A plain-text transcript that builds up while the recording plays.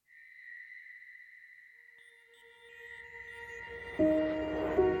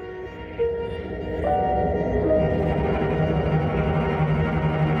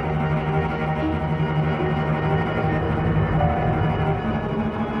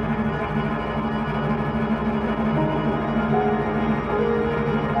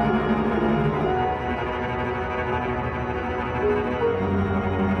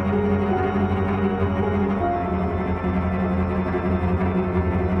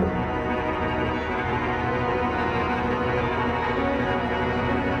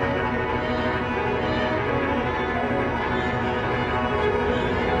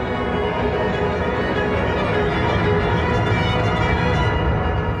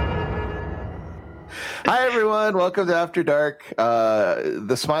Hi, everyone. Welcome to After Dark.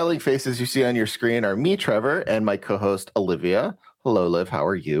 The smiling faces you see on your screen are me, Trevor, and my co-host, Olivia. Hello, Liv. How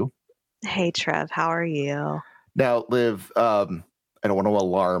are you? Hey, Trev. How are you? Now, Liv, I don't want to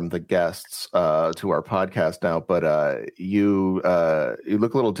alarm the guests to our podcast now, but you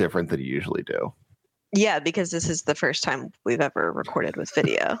look a little different than you usually do. Yeah, because this is the first time we've ever recorded with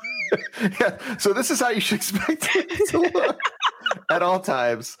video. Yeah, so this is how you should expect it to look at all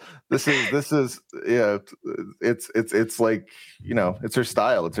times. This is yeah, it's like, you know, it's her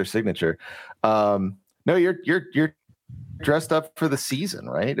style, it's her signature. No, you're dressed up for the season,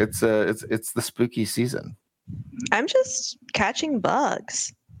 right? It's the spooky season. I'm just catching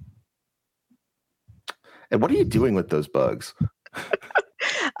bugs. And what are you doing with those bugs?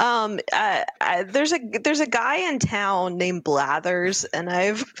 There's a guy in town named Blathers, and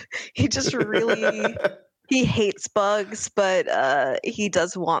he just really he hates bugs, but he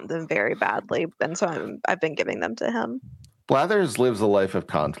does want them very badly, and so I've been giving them to him. Blathers lives a life of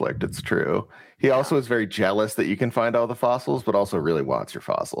conflict. It's true. He also is very jealous that you can find all the fossils, but also really wants your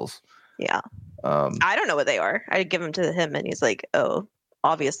fossils. Yeah. I don't know what they are. I give them to him, and he's like, "Oh,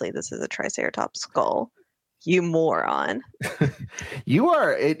 obviously this is a Triceratops skull. You moron." You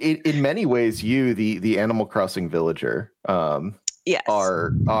are, in many ways, you the Animal Crossing villager. Yes.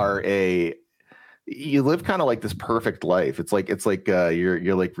 You live kind of like this perfect life. It's like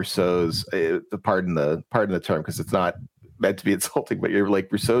you're like Rousseau's. Pardon the term, because it's not meant to be insulting, but you're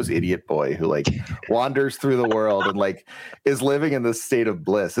like Rousseau's idiot boy who like wanders through the world and like is living in this state of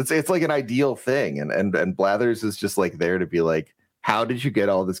bliss. It's like an ideal thing, and Blathers is just like there to be like, how did you get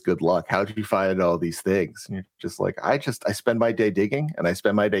all this good luck? How did you find all these things? And you're just like, I spend my day digging and I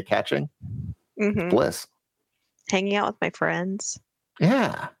spend my day catching. Mm-hmm. Bliss. Hanging out with my friends.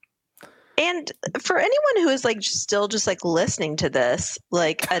 Yeah. And for anyone who is like still just like listening to this,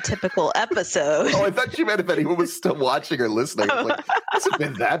 like a typical episode. Oh, I thought you meant if anyone was still watching or listening. I was like, it hasn't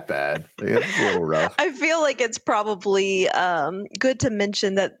been that bad. It's a little rough. I feel like it's probably good to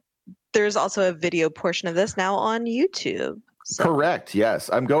mention that there's also a video portion of this now on YouTube. So. Correct. Yes.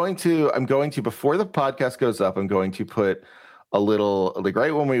 I'm going to before the podcast goes up, I'm going to put a little, like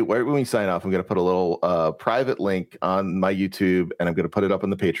right when we sign off, I'm going to put a little private link on my YouTube, and I'm going to put it up on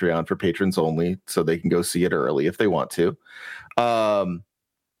the Patreon for patrons only, so they can go see it early if they want to. And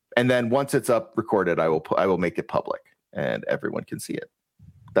then once it's up recorded, I will make it public and everyone can see it.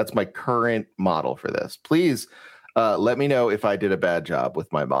 That's my current model for this. Please let me know if I did a bad job with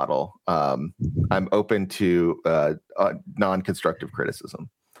my model. I'm open to non-constructive criticism.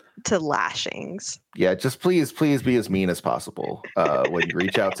 To lashings. Yeah, just please be as mean as possible when you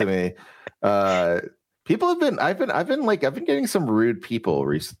reach out to me. People have been I've been getting some rude people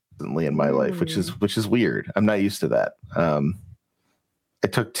recently in my life, which is weird. I'm not used to that. I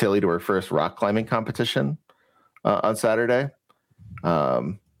took Tilly to her first rock climbing competition on Saturday.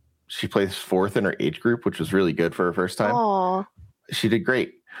 She placed 4th in her age group, which was really good for her first time. Aww. She did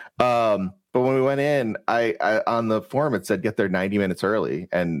great. But when we went in, I on the forum, it said get there 90 minutes early.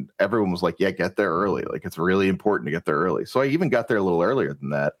 And everyone was like, yeah, get there early. Like, it's really important to get there early. So I even got there a little earlier than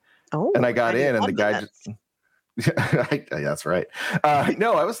that. Oh, and I got in and the guy just, that's right.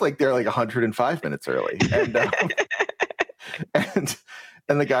 No, I was like there like 105 minutes early. And,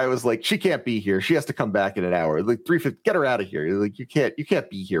 and the guy was like, she can't be here. She has to come back in an hour. Like 3:50, get her out of here. Like, you can't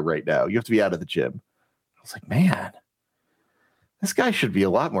be here right now. You have to be out of the gym. I was like, man, this guy should be a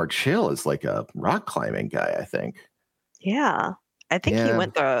lot more chill as like a rock climbing guy, I think. Yeah. I think he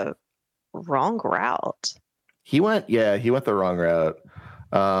went the wrong route. He went the wrong route.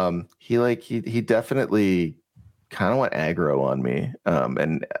 He definitely kind of went aggro on me.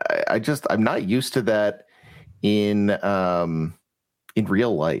 And I'm not used to that in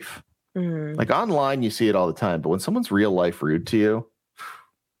real life. Like online, you see it all the time, but when someone's real life rude to you,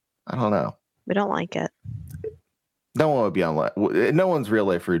 I don't know. We don't like it. No one would be online. No one's real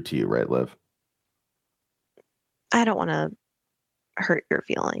life rude to you, right, Liv? I don't want to hurt your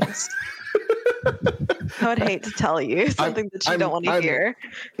feelings. I would hate to tell you something that you don't want to hear.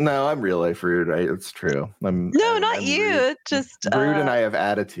 No, I'm real life rude. It's true. I'm you. Rude. Just rude, and I have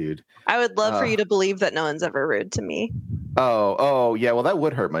attitude. I would love for you to believe that no one's ever rude to me. Oh, yeah. Well, that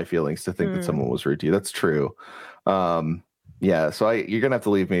would hurt my feelings to think that someone was rude to you. That's true. Yeah. So you're gonna have to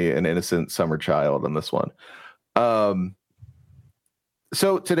leave me an innocent summer child on this one.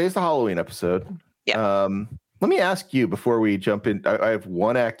 So today's the Halloween episode. Yeah. Let me ask you before we jump in. I have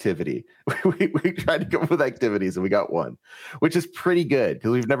one activity. we tried to come up with activities and we got one, which is pretty good because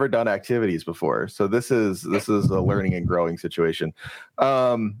we've never done activities before. So this is a learning and growing situation.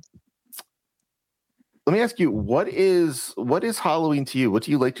 Let let me ask you, what is Halloween to you? What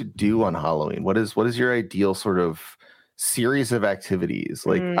do you like to do on Halloween? What is your ideal sort of series of activities?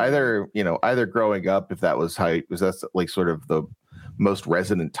 Like either growing up, if that was that's like sort of the most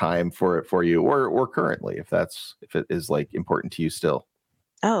resonant time for you, or currently, if it is like important to you still.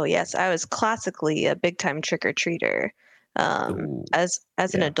 Oh yes, I was classically a big time trick or treater. As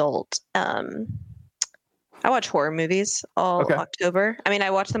an adult, I watch horror movies all October. I mean,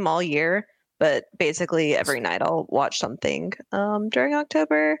 I watch them all year, but basically every night I'll watch something during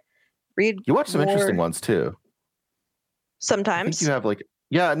October. You watch some interesting ones too. Sometimes. I think you have like,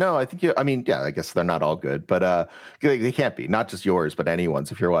 I guess they're not all good, but they can't be, not just yours, but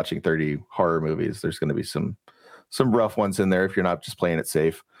anyone's. If you're watching 30 horror movies, there's going to be some rough ones in there if you're not just playing it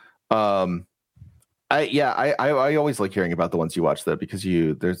safe. I always like hearing about the ones you watch though, because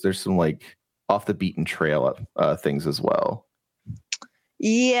there's some like off the beaten trail things as well.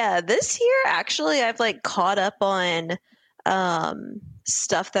 Yeah, this year actually I've like caught up on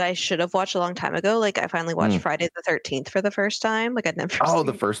stuff that I should have watched a long time ago. Like I finally watched Friday the 13th for the first time. Like I'd never seen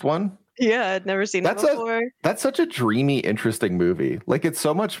the first one? Yeah, I'd never seen it before. That's such a dreamy, interesting movie. Like it's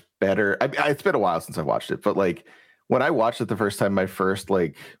so much better. It's been a while since I watched it, but like when I watched it the first time, my first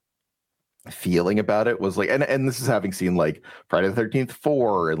like feeling about it was like, and this is having seen like Friday the 13th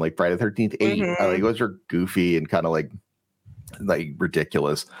 4 and like Friday the 13th 8. Like those are goofy and kind of like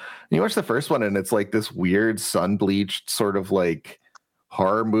ridiculous. And you watch the first one and it's like this weird sun bleached sort of like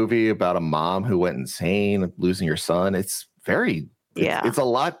horror movie about a mom who went insane losing her son. It's it's a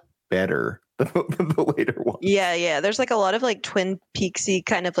lot better than the later one. Yeah, there's like a lot of like Twin Peaksy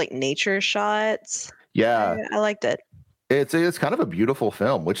kind of like nature shots. I liked it. It's kind of a beautiful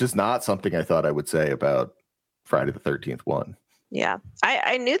film, which is not something I thought I would say about Friday the 13th 1. Yeah,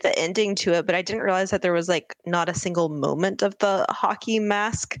 I knew the ending to it, but I didn't realize that there was like not a single moment of the hockey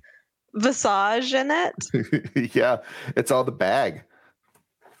mask visage in it. Yeah, it's all the bag.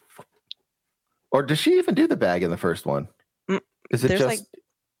 Or does she even do the bag in the first one? Is it just like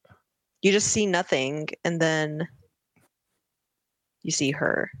you just see nothing and then you see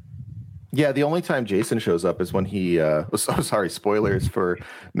her? Yeah, the only time Jason shows up is when he sorry, spoilers for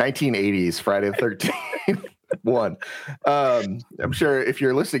 1980s Friday the 13th 1. I'm sure if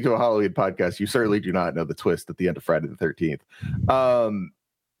you're listening to a Halloween podcast, you certainly do not know the twist at the end of Friday the 13th.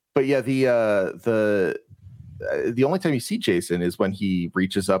 But yeah, the only time you see Jason is when he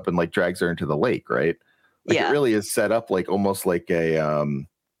reaches up and like drags her into the lake, right? Like it really is set up like almost like a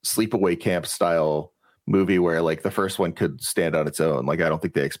sleepaway camp style movie where like the first one could stand on its own. Like I don't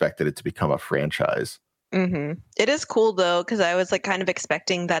think they expected it to become a franchise. It is cool though, because I was like kind of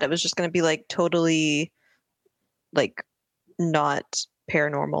expecting that it was just going to be like totally like not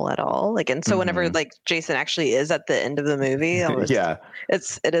paranormal at all. Like, and so whenever like Jason actually is at the end of the movie,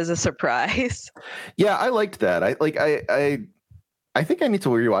 it is a surprise. Yeah, I liked that. I think I need to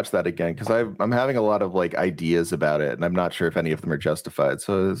rewatch that again because I'm having a lot of like ideas about it, and I'm not sure if any of them are justified.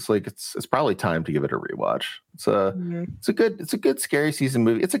 So it's like it's probably time to give it a rewatch. It's a good scary season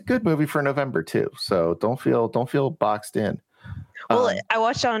movie. It's a good movie for November too. So don't feel boxed in. Well, I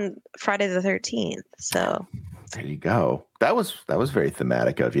watched on Friday the 13th. So there you go. That was very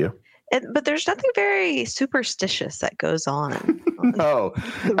thematic of you. But there's nothing very superstitious that goes on. No,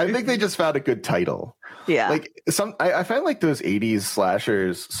 I think they just found a good title. Yeah, like I find like those 80s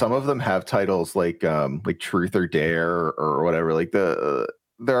slashers, some of them have titles like Truth or Dare or whatever. Like there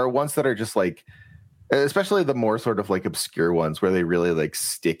are ones that are just like, especially the more sort of like obscure ones where they really like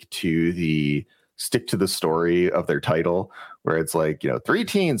stick to the story of their title, where it's like, 3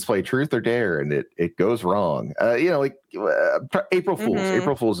 teens play Truth or Dare and it goes wrong. April Fools.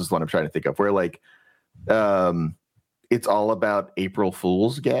 April Fools is one I'm trying to think of, where like it's all about April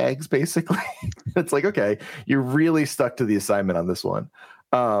Fool's gags, basically. It's like, okay, you're really stuck to the assignment on this one.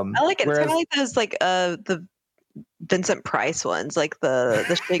 I like it. It's kind of like those like the Vincent Price ones, like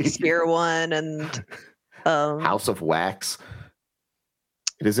the Shakespeare one and House of Wax.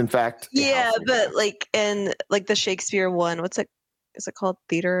 It is in fact. Yeah, but like in like the Shakespeare one, is it called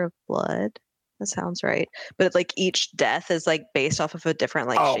Theater of Blood? That sounds right. But like each death is like based off of a different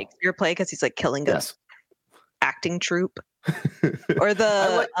Shakespeare play because he's like killing a acting troupe. Or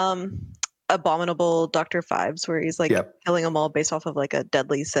the Abominable Dr. Phibes, where he's like killing them all based off of like a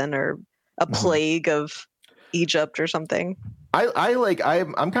deadly sin or a plague of Egypt or something. I'm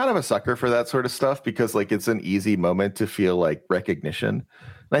kind of a sucker for that sort of stuff because like it's an easy moment to feel like recognition.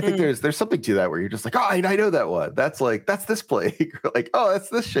 And I think there's something to that where you're just like, oh, I know that one. That's this plague. Like, oh, that's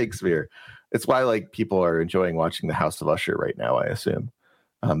this Shakespeare. It's why like people are enjoying watching The House of Usher right now, I assume.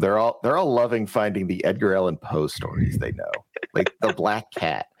 They're all loving finding the Edgar Allan Poe stories they know, like the Black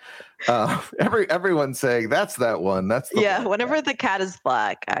Cat. Everyone's saying that's that one. That's the Yeah. Black Whenever Cat. the cat is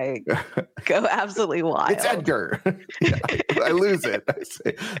black, I go absolutely wild. It's Edgar. Yeah, I lose it. I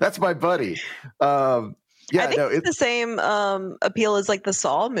say, that's my buddy. Yeah, I think it's the same appeal as like the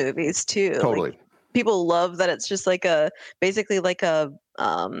Saw movies too. Totally. Like, people love that it's just like basically like a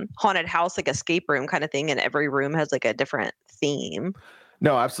haunted house, like escape room kind of thing, and every room has like a different theme.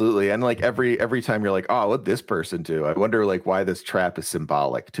 No, absolutely. And like every time you're like, oh, what'd this person do? I wonder like why this trap is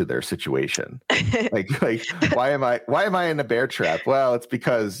symbolic to their situation. like why am I in a bear trap? Well, it's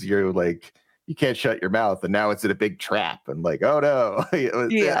because you're like you can't shut your mouth and now it's in a big trap and like, oh no.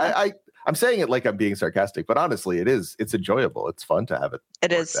 Yeah. I'm saying it like I'm being sarcastic, but honestly it's enjoyable. It's fun to have it.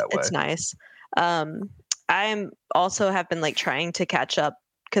 It is. That way. It's nice. I'm also have been like trying to catch up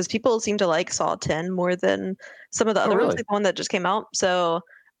because people seem to like Saw 10 more than some of the other ones, like one that just came out. So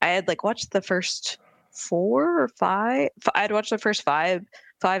I had like watched the first 4 or 5. I'd watched the first five,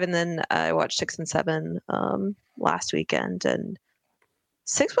 and then I watched 6 and 7 last weekend, and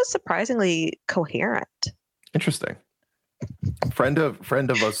 6 was surprisingly coherent. Interesting. Friend of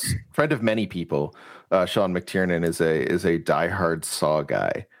many people, Sean McTiernan is a diehard Saw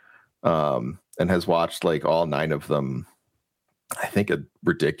guy, and has watched like all 9 of them. I think a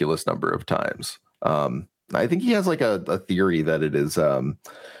ridiculous number of times. I think he has like a theory that it is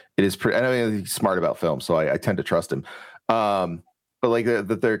pretty. I know he's smart about film, so I tend to trust him. But like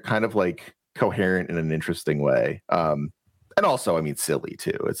that they're kind of like coherent in an interesting way, and also I mean silly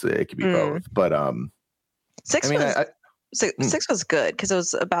too. It could be both, but 6 6 was good because it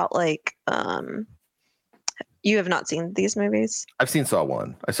was about like you have not seen these movies? I've seen Saw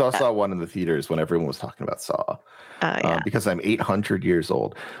 1. I saw Saw 1 in the theaters when everyone was talking about Saw. Because I'm 800 years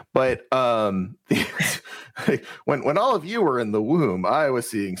old. But when all of you were in the womb, I was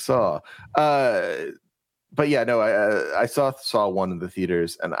seeing Saw. But yeah, no, I saw Saw 1 in the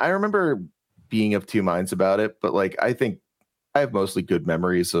theaters, and I remember being of two minds about it. But like, I think I have mostly good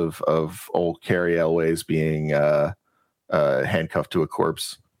memories of old Carrie Elways being handcuffed to a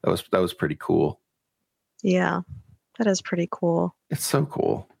corpse. That was pretty cool. Yeah, that is pretty cool. It's so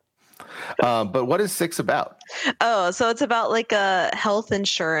cool. But what is 6 about? Oh, so it's about like a health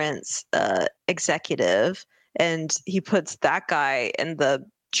insurance executive, and he puts that guy in the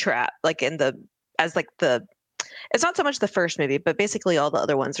trap, like it's not so much the first movie, but basically all the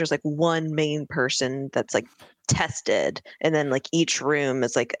other ones. There's like one main person that's like tested, and then like each room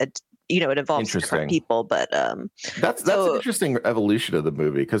is like it involves different people. But that's an interesting evolution of the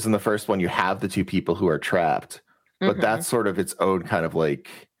movie, because in the first one you have the 2 people who are trapped, but that's sort of its own kind of like,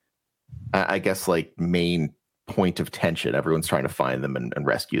 I guess, like main point of tension. Everyone's trying to find them and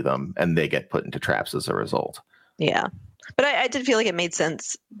rescue them, and they get put into traps as a result. Yeah, but I did feel like it made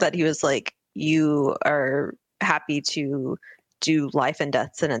sense that he was like, you are happy to do life and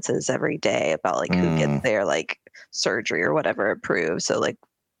death sentences every day about like who gets their like surgery or whatever approved. So like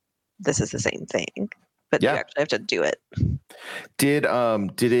this is the same thing, but you actually have to do it. Did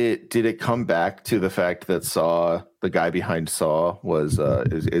it come back to the fact that Saw, the guy behind Saw, was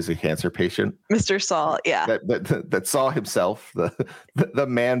is a cancer patient? Mr. Saw, yeah. That Saw himself, the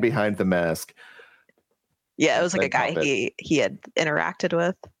man behind the mask. Yeah, it was like a guy he had interacted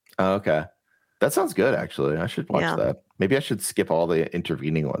with. Oh, okay. That sounds good, actually. I should watch that. Maybe I should skip all the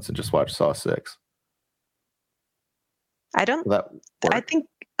intervening ones and just watch Saw 6. I think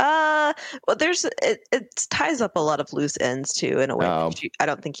well, it ties up a lot of loose ends too in a way. I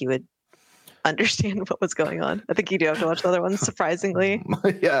don't think you would understand what was going on. I think you do have to watch the other ones, surprisingly.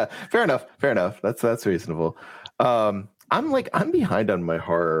 Yeah, fair enough. That's reasonable. I'm behind on my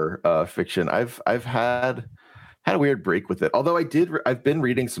horror fiction. I've had a weird break with it. Although I've been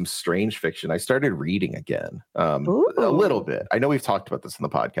reading some strange fiction. I started reading again a little bit. I know we've talked about this in the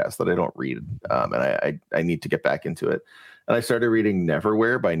podcast that I don't read, and I need to get back into it. And I started reading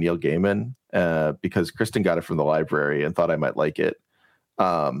Neverwhere by Neil Gaiman because Kristen got it from the library and thought I might like it.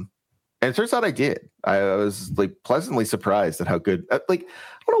 And it turns out I did. I was like pleasantly surprised at how good. Like,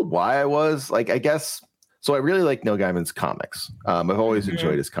 I don't know why I was. Like, I guess. So I really like Neil Gaiman's comics. I've always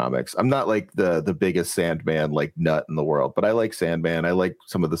enjoyed his comics. I'm not like the biggest Sandman like nut in the world, but I like Sandman. I like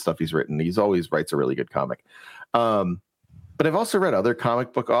some of the stuff he's written. He's always writes a really good comic. But I've also read other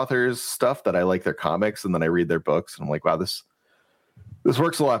comic book authors' stuff that I like their comics, and then I read their books, and I'm like, wow, this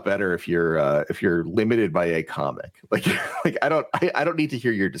works a lot better if you're limited by a comic. Like I don't need to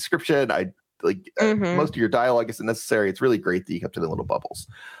hear your description. Most of your dialogue isn't necessary. It's really great that you kept it in little bubbles.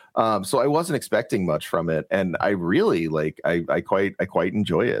 So I wasn't expecting much from it, and I really I quite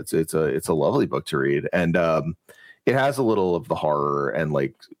enjoy it. It's a lovely book to read, and it has a little of the horror and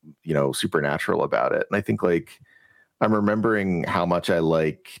like, you know, supernatural about it. And I think like I'm remembering how much I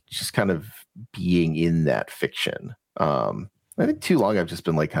like just kind of being in that fiction. I think too long I've just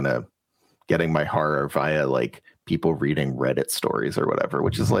been like kind of getting my horror via like people reading Reddit stories or whatever,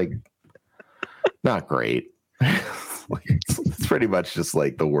 which is like not great. Like, it's pretty much just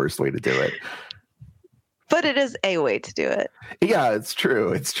like the worst way to do it. But it is a way to do it. Yeah, it's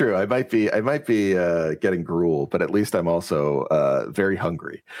true. It's true. I might be getting gruel, but at least I'm also very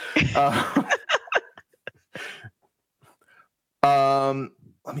hungry.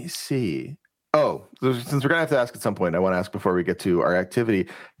 Let me see. Oh, since we're gonna have to ask at some point, I want to ask before we get to our activity.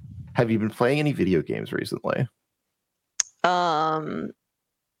 Have you been playing any video games recently?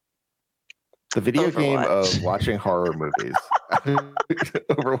 The video Overwatch. game of watching horror movies.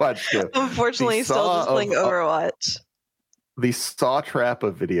 Overwatch 2. Unfortunately, still just playing Overwatch. The saw trap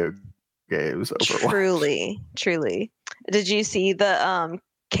of video games. Overwatch. Truly. Did you see the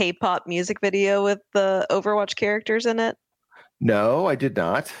K-pop music video with the Overwatch characters in it? No, I did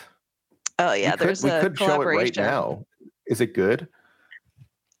not. Oh yeah, we could show it right now. Is it good?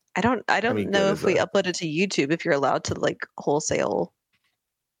 I don't know if we upload it to YouTube if you're allowed to like wholesale.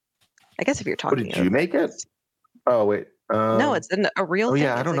 I guess if you're talking. Did you make it? Oh wait. No, it's a real thing.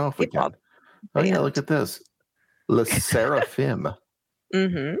 Yeah, I don't know if we can. Oh yeah, look at this. Le Seraphim.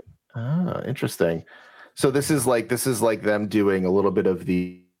 Mm-hmm. Ah, interesting. So this is like them doing a little bit of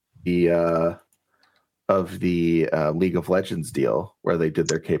the League of Legends deal where they did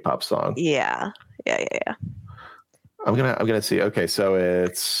their K-pop song. Yeah. I'm gonna see. Okay, so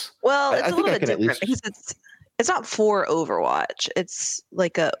it's a little bit different because it's not for Overwatch. It's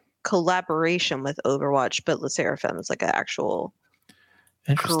like a collaboration with Overwatch, but Le Seraphim is like an actual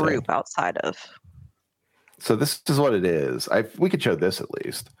group outside of. So this is what it is. We could show this at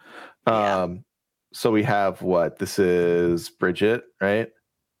least. Yeah. So we have what? This is Bridget, right?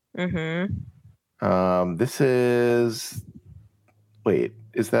 Mm-hmm. This is. Wait,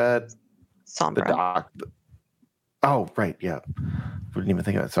 is that Sombra? The doc? Oh, right. Yeah. Wouldn't even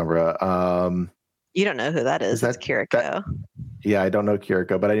think of that. Sombra. You don't know who that is. It's Kiriko. Yeah, I don't know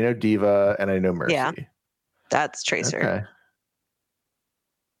Kiriko, but I know Diva and I know Mercy. Yeah. That's Tracer. Okay.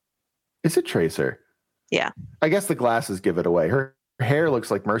 Is it Tracer? Yeah. I guess the glasses give it away. Her hair looks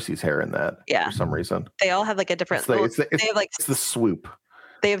like Mercy's hair in that. Yeah. For some reason. They all have like a different. It's the swoop.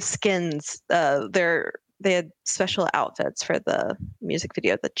 They have skins. They had special outfits for the music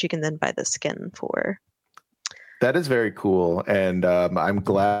video that you can then buy the skin for. That is very cool, and I'm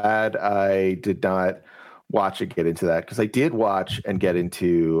glad I did not watch and get into that because I did watch and get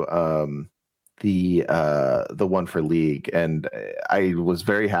into the one for League, and I was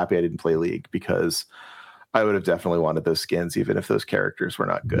very happy I didn't play League because I would have definitely wanted those skins even if those characters were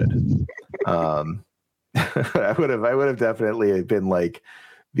not good. I would have definitely been like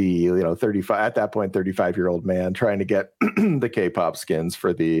the 35 at that point 35-year-old man trying to get the K-pop skins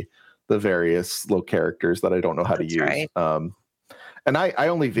for the various little characters that I don't know how to use. Right. And I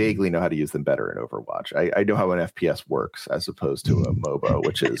only vaguely know how to use them better in Overwatch. I know how an FPS works as opposed to a MOBA,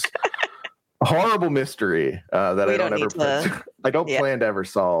 which is a horrible mystery that I don't plan to ever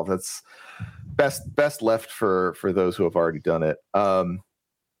solve. That's best left for those who have already done it. I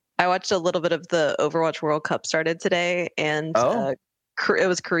watched a little bit of the Overwatch World Cup started today, and it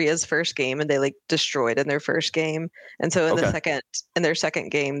was Korea's first game, and they like destroyed in their first game. And so in their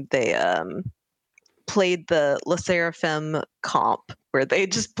second game, they played the Le Seraphim comp where they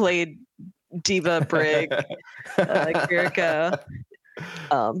just played Diva, Brig, Kiriko,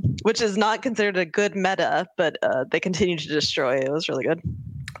 which is not considered a good meta, but they continue to destroy. It was really good.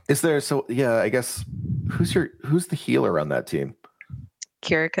 Is there? So yeah, I guess who's the healer on that team?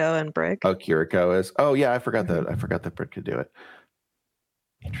 Kiriko and Brig. Oh, Kiriko is. Oh yeah, I forgot that. I forgot that Brig could do it.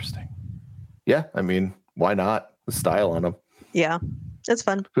 Interesting. Yeah, I mean, why not? The style on them. Yeah, it's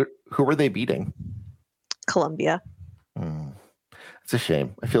fun. Who were they beating? Colombia. It's a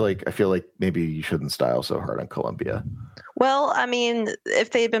shame. I feel like maybe you shouldn't style so hard on Colombia. Well, I mean, if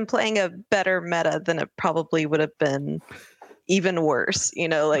they'd been playing a better meta, then it probably would have been even worse.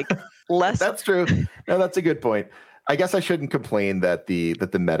 Like less. That's true. No, that's a good point. I guess I shouldn't complain that the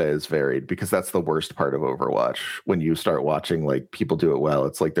meta is varied because that's the worst part of Overwatch. When you start watching like people do it well,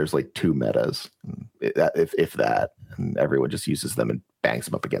 it's like there's like two metas, if that, and everyone just uses them and bangs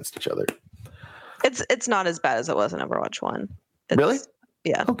them up against each other. It's not as bad as it was in Overwatch 1. Really?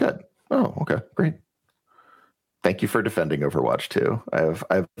 Yeah. Oh, good. Oh, okay, great. Thank you for defending Overwatch 2.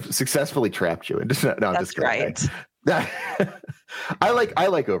 I've successfully trapped you. I'm just kidding. Right. I like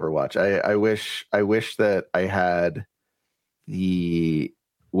Overwatch. I wish that I had the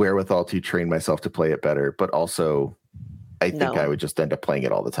wherewithal to train myself to play it better, but also I think I would just end up playing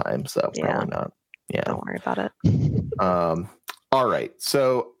it all the time. So probably not. Yeah. Don't worry about it. All right.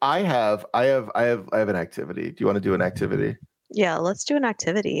 So I have an activity. Do you want to do an activity? Yeah, let's do an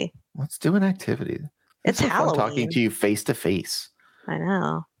activity. Let's do an activity. It's so Halloween. Fun talking to you face to face. I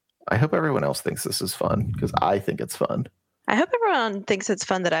know. I hope everyone else thinks this is fun because I think it's fun. I hope everyone thinks it's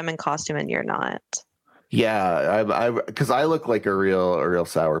fun that I'm in costume and you're not. Yeah, because I look like a real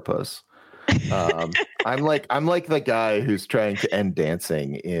sourpuss. I'm like the guy who's trying to end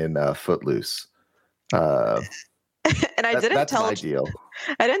dancing in Footloose. And I didn't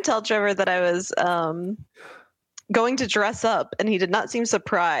tell Trevor that I was going to dress up, and he did not seem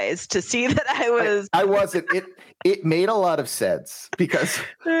surprised to see that I was. I wasn't. It made a lot of sense because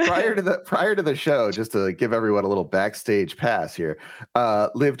prior to the show, just to give everyone a little backstage pass here,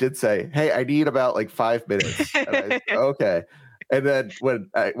 Liv did say, "Hey, I need about like 5 minutes." And okay. And then when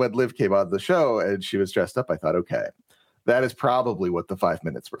Liv came on the show and she was dressed up, I thought, okay, that is probably what the 5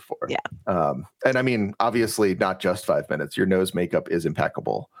 minutes were for. Yeah. And I mean, obviously not just 5 minutes. Your nose makeup is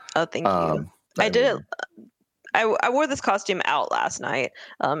impeccable. Oh, thank you. I did it. I wore this costume out last night.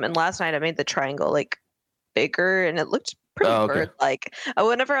 And last night I made the triangle like bigger and it looked pretty bird-like.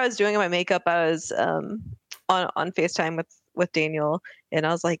 Whenever I was doing my makeup, I was on FaceTime with Daniel, and I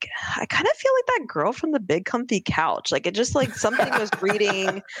was like, I kind of feel like that girl from the Big Comfy Couch. Like it just like something was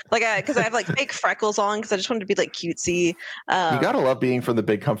reading, like because I have like fake freckles on because I just wanted to be like cutesy. You gotta love being from the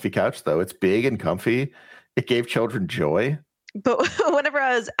Big Comfy Couch though. It's big and comfy. It gave children joy. But whenever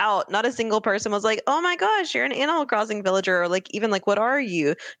I was out, not a single person was like, "Oh my gosh, you're an Animal Crossing villager," or like even like, "What are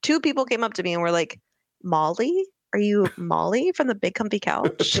you?" 2 people came up to me and were like, "Molly? Are you Molly from the Big Comfy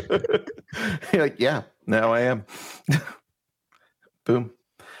Couch?" You're like, yeah, now I am. Boom.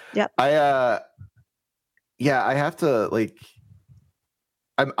 Yeah. I have to like.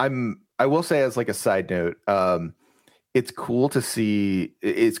 I will say as like a side note, it's cool to see.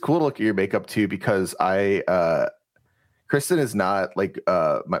 It's cool to look at your makeup too because Kristen is not like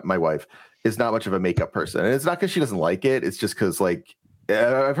my wife is not much of a makeup person, and it's not because she doesn't like it. It's just because like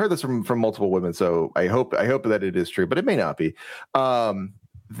I've heard this from multiple women, so I hope that it is true, but it may not be.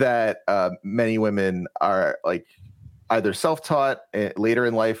 That many women are like either self-taught later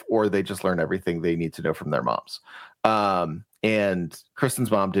in life, or they just learn everything they need to know from their moms. And Kristen's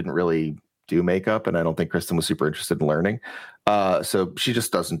mom didn't really do makeup, and I don't think Kristen was super interested in learning. So she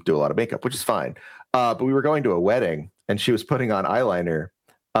just doesn't do a lot of makeup, which is fine. But we were going to a wedding, and she was putting on eyeliner,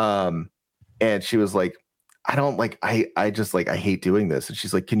 and she was like, I just like, I hate doing this. And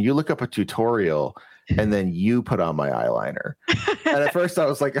she's like, can you look up a tutorial and then you put on my eyeliner? And at first I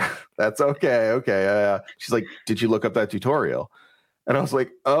was like, that's okay. Okay. She's like, did you look up that tutorial? And I was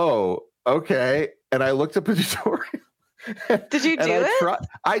like, oh, okay. And I looked up a tutorial. Did you do it?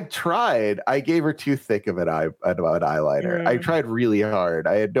 I tried. I gave her too thick of an eyeliner. I tried really hard.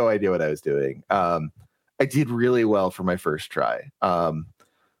 I had no idea what I was doing. I did really well for my first try.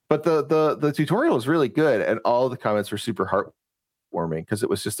 But the tutorial was really good, and all the comments were super heartwarming because it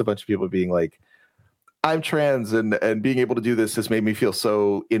was just a bunch of people being like, I'm trans, and being able to do this has made me feel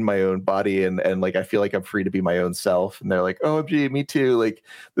so in my own body, and like I feel like I'm free to be my own self. And they're like, OMG, me too. Like,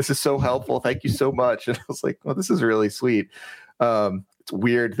 this is so helpful. Thank you so much. And I was like, well, this is really sweet. It's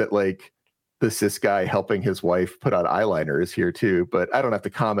weird that like the cis guy helping his wife put on eyeliner is here too, but I don't have to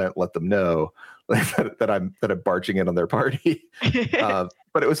comment, let them know like that I'm barging in on their party.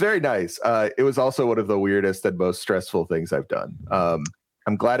 But it was very nice. It was also one of the weirdest and most stressful things I've done.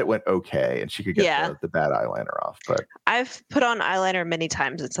 I'm glad it went okay, and she could get the bad eyeliner off. But I've put on eyeliner many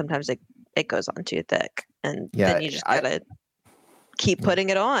times, and sometimes it goes on too thick, and then you just gotta keep putting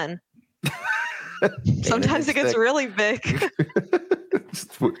it on. Sometimes it gets really big.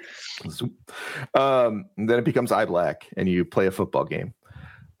 Then it becomes eye black, and you play a football game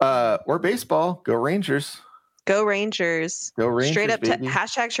or baseball. Go Rangers! Go Rangers! Go Rangers! Straight up,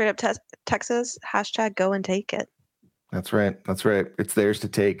 hashtag straight up Texas. Hashtag go and take it. That's right. That's right. It's theirs to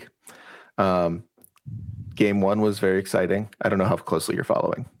take. Game 1 was very exciting. I don't know how closely you're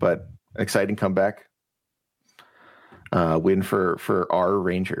following, but an exciting comeback. Win for our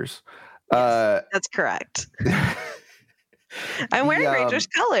Rangers. Yes, that's correct. I'm wearing Rangers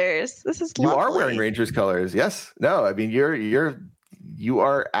colors. This is lovely. You are wearing Rangers colors. Yes. No, I mean you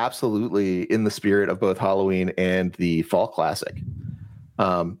are absolutely in the spirit of both Halloween and the Fall Classic.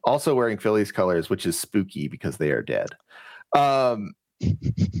 Also wearing Phillies colors, which is spooky because they are dead. But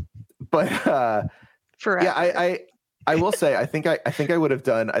forever. Yeah, I will say I think I would have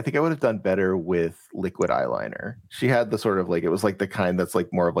done better with liquid eyeliner. She had the sort of like, it was like the kind that's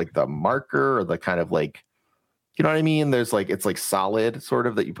like more of like the marker, or the kind of like You know what I mean? There's like, it's like solid sort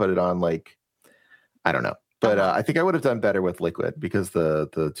of that you put it on, like, I don't know. But I think I would have done better with liquid because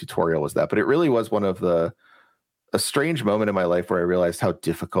the tutorial was that. But it really was a strange moment in my life where I realized how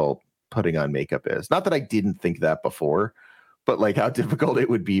difficult putting on makeup is. Not that I didn't think that before, but like how difficult it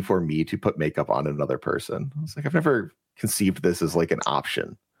would be for me to put makeup on another person. I was like, I've never conceived this as like an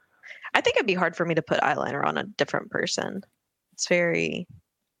option. I think it'd be hard for me to put eyeliner on a different person. It's very,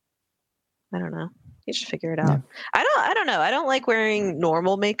 I don't know. You should figure it out. Yeah. I don't know. I don't like wearing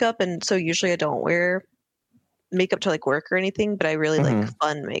normal makeup, and so usually I don't wear makeup to like work or anything, but I really like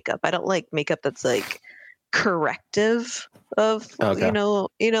fun makeup. I don't like makeup that's like corrective of you know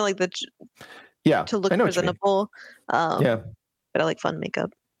like the to look presentable. But I like fun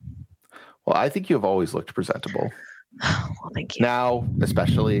makeup. Well, I think you have always looked presentable. Well, thank you. Now,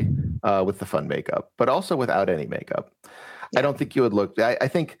 especially with the fun makeup, but also without any makeup. Yeah. I don't think you would look. I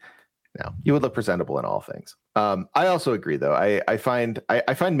think no, you would look presentable in all things. I also agree, though. I find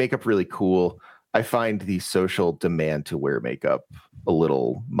makeup really cool. I find the social demand to wear makeup a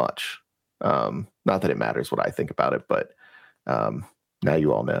little much. Not that it matters what I think about it, but now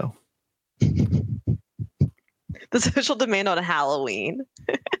you all know. The social demand on Halloween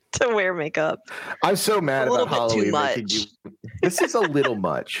to wear makeup. I'm so mad about Halloween. Too much. This is a little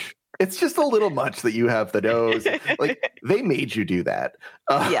much. It's just a little much that you have the nose. Like they made you do that.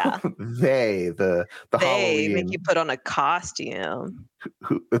 Yeah. They Halloween, make you put on a costume.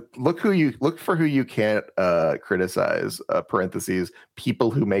 Look for who you can't criticize. Parentheses,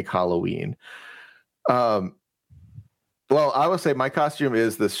 people who make Halloween. Well, I would say my costume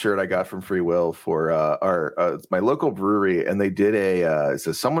is this shirt I got from Free Will for my local brewery, and they did it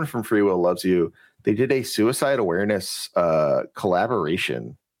says someone from Free Will loves you. They did a suicide awareness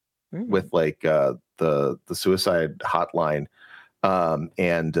collaboration with like the suicide hotline,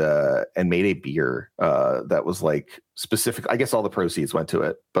 and made a beer that was like specific. I guess all the proceeds went to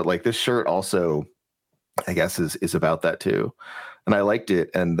it, but like this shirt also, I guess is about that too. And I liked it,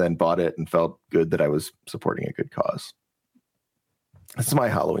 and then bought it and felt good that I was supporting a good cause. This is my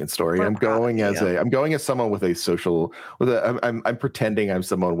Halloween story. I'm going as someone with a social, I'm pretending I'm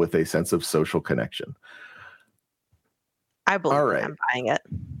someone with a sense of social connection. I believe all right. I'm buying it.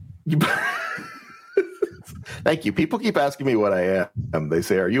 Thank you. People keep asking me what I am. They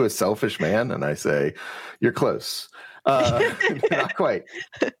say, "Are you a selfish man?" And I say, "You're close." Not quite.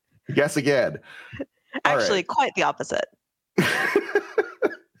 Guess again. Actually, quite the opposite.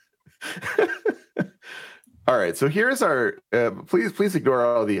 All right, so here's our. Please ignore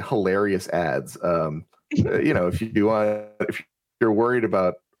all the hilarious ads. If you're worried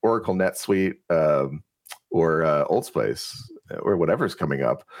about Oracle NetSuite or Old Spice or whatever's coming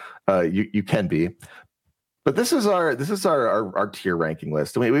up, you can be. But this is our tier ranking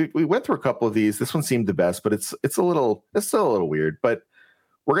list. I mean, we went through a couple of these. This one seemed the best, but it's still a little weird. But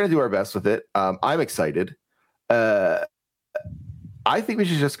we're gonna do our best with it. I'm excited. I think we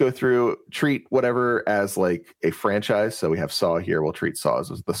should just go through, treat whatever as like a franchise. So we have Saw here. We'll treat Saw as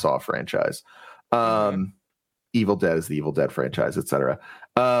the Saw franchise. Evil Dead is the Evil Dead franchise, etc.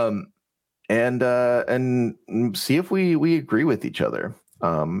 And see if we agree with each other.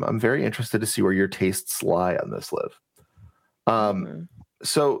 I'm very interested to see where your tastes lie on this, Liv.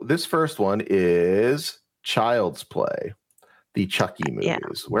 So this first one is Child's Play, the Chucky movies. Yeah.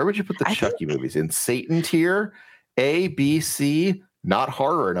 Where would you put the Chucky movies? In Satan tier, A, B, C, not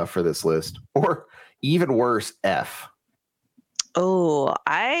horror enough for this list, or even worse, F? Oh,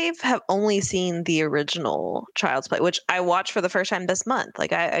 I have only seen the original Child's Play, which I watched for the first time this month.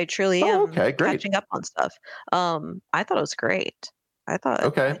 Like I truly am catching up on stuff. I thought it was great. I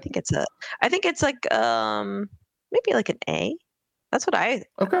think it's like maybe like an A. That's what I.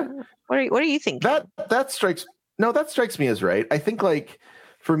 Okay. What are you thinking? That strikes me as right. I think like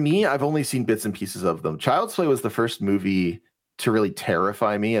for me, I've only seen bits and pieces of them. Child's Play was the first movie to really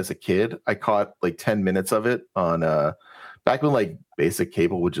terrify me as a kid. I caught like 10 minutes of it on back when like basic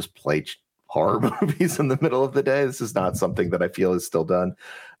cable would just play horror movies in the middle of the day. This is not something that I feel is still done.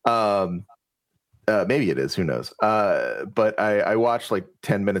 Maybe it is, who knows? But I watched like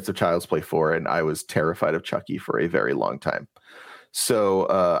 10 minutes of Child's Play 4 and I was terrified of Chucky for a very long time. So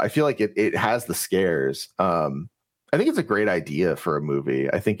I feel like it has the scares. I think it's a great idea for a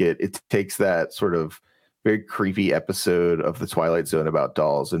movie. I think it takes that sort of very creepy episode of The Twilight Zone about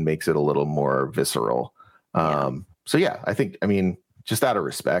dolls and makes it a little more visceral. So yeah, I mean, just out of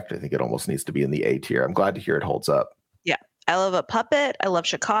respect, I think it almost needs to be in the A tier. I'm glad to hear it holds up. Yeah. I love A Puppet. I love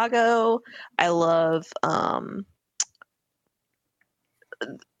Chicago. I love, I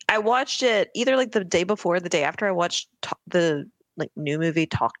watched it either like the day before or the day after I watched the like new movie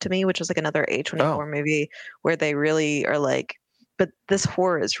Talk to Me, which was like another A24 movie where they really are like, but this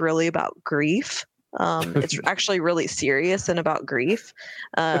horror is really about grief. It's actually really serious and about grief.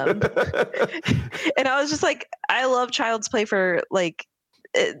 And I was just like, I love Child's Play for like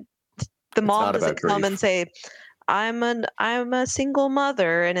the mom doesn't come and say, I'm a single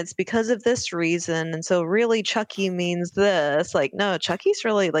mother and it's because of this reason, and so really Chucky means this. Like, no, Chucky's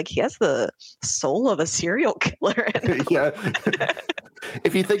really like, he has the soul of a serial killer. Yeah.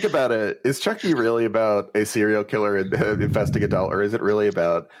 If you think about it, is Chucky really about a serial killer infesting a doll, or is it really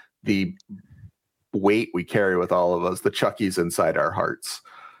about the weight we carry with all of us, the Chuckies inside our hearts?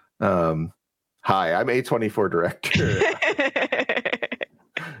 Hi, I'm A24 director.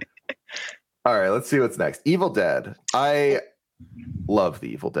 All right, let's see what's next. Evil Dead. I love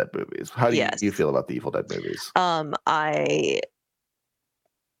the Evil Dead movies. How do you feel about the Evil Dead movies? I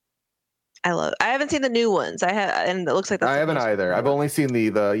haven't seen the new ones. And it looks like I haven't either. I've only seen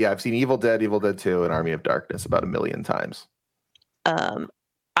I've seen Evil Dead 2, and Army of Darkness about 1 million times.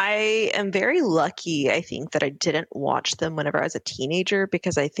 I am very lucky, I think, that I didn't watch them whenever I was a teenager,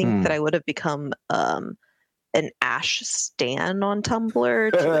 because I think that I would have become an Ash stan on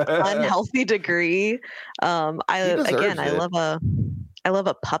Tumblr to an unhealthy degree. I love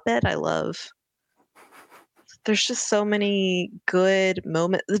a puppet. There's just so many good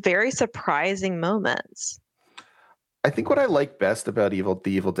moments, very surprising moments. I think what I like best about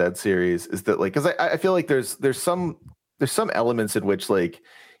the Evil Dead series is that, like, because I feel like there's some elements in which, like,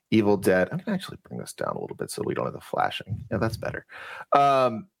 Evil Dead. I'm gonna actually bring this down a little bit so we don't have the flashing. Yeah, that's better.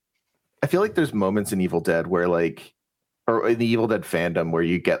 I feel like there's moments in Evil Dead where, like, or in the Evil Dead fandom, where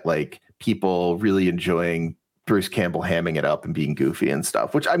you get like people really enjoying Bruce Campbell hamming it up and being goofy and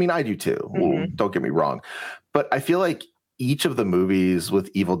stuff, which I mean, I do too. Well, don't get me wrong. But I feel like each of the movies with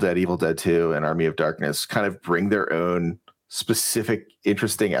Evil Dead 2, and Army of Darkness kind of bring their own specific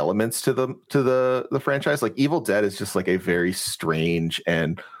interesting elements to the franchise. Like, Evil Dead is just like a very strange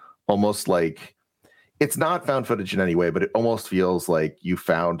and almost like, it's not found footage in any way, but it almost feels like you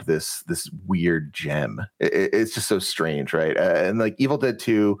found this weird gem. It's just so strange, right? And like Evil Dead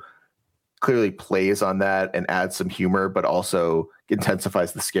 2 clearly plays on that and adds some humor, but also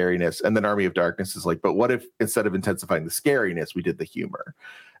intensifies the scariness. And then Army of Darkness is like, but what if instead of intensifying the scariness, we did the humor?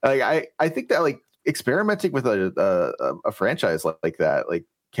 Like, I think that, like, experimenting with a franchise like that, like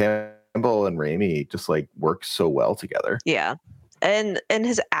Campbell and Raimi, just like work so well together. Yeah. And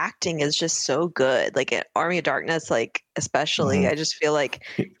his acting is just so good. Like in Army of Darkness, like especially, I just feel like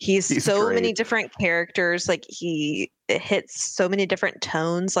he's so great. Many different characters. Like it hits so many different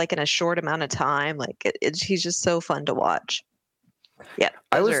tones, like in a short amount of time. Like he's just so fun to watch. Yeah,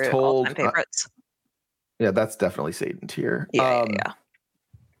 I was told all-time favorites. Yeah, that's definitely Satan tier. Yeah.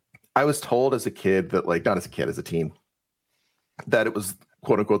 I was told as a kid that, like, not as a kid, as a teen, that it was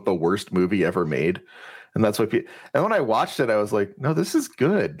quote unquote the worst movie ever made. And that's what and when I watched it, I was like, no, this is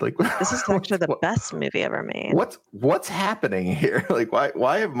good. Like, this is actually the best movie ever made. What's happening here? Like,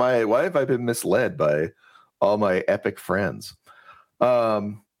 why have I been misled by all my epic friends?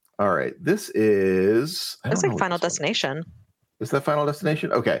 All right. It's like Final Destination. Is that Final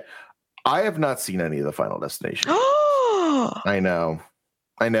Destination? Okay. I have not seen any of the Final Destination. I know.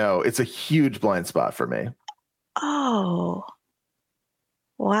 It's a huge blind spot for me. Oh.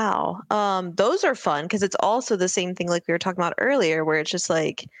 Wow. Those are fun because it's also the same thing like we were talking about earlier, where it's just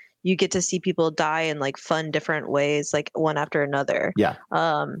like you get to see people die in like fun different ways, like one after another. Yeah.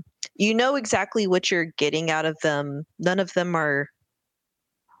 You know exactly what you're getting out of them. None of them are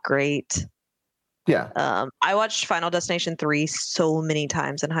great. Yeah. I watched Final Destination 3 so many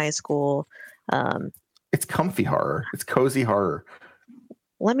times in high school. It's comfy horror. It's cozy horror.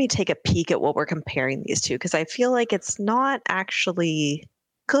 Let me take a peek at what we're comparing these to, because I feel like it's not actually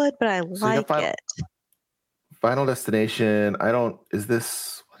good, but I like it. Final Destination. What is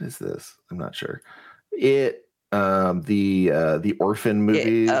this? I'm not sure. The Orphan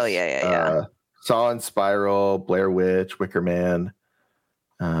movies. Yeah. Saw and Spiral, Blair Witch, Wicker Man,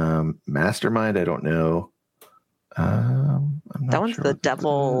 Mastermind. I don't know. That one's the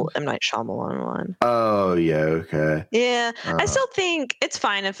Devil M. Night Shyamalan one. Oh yeah, okay. Yeah, I still think it's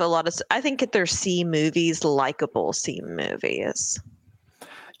fine if I think if they're C movies, likable C movies.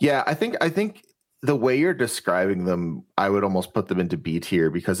 Yeah, I think the way you're describing them, I would almost put them into B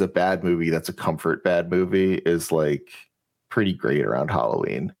tier, because a bad movie that's a comfort bad movie is like pretty great around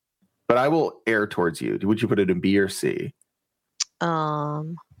Halloween. But I will err towards you. Would you put it in B or C?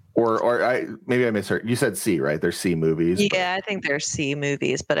 Maybe I misheard. You said C, right? They're C movies. Yeah, I think they're C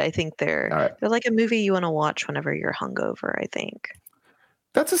movies, but I think they're like a movie you want to watch whenever you're hungover, I think.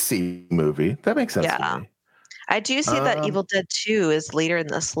 That's a C movie. That makes sense to me. I do see that Evil Dead 2 is later in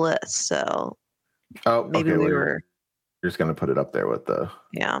this list, so maybe we were. You're just going to put it up there with the.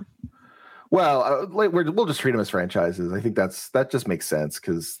 Yeah. Well, we'll just treat them as franchises. I think that just makes sense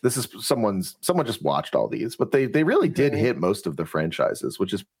because this is someone just watched all these, but they really did hit most of the franchises,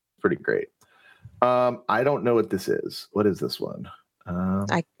 which is pretty great. I don't know what this is. What is this one?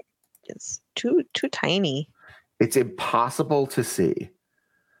 It's too tiny. It's impossible to see.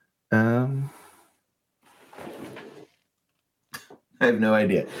 I have no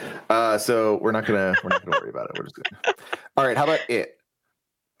idea. So we're not gonna worry about it. We're just gonna. All right. How about it?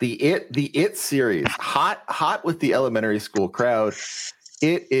 The It series, hot with the elementary school crowd.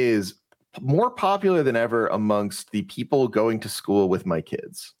 It is more popular than ever amongst the people going to school with my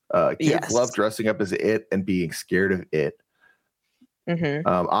kids. Kids love dressing up as It and being scared of It. Mm-hmm.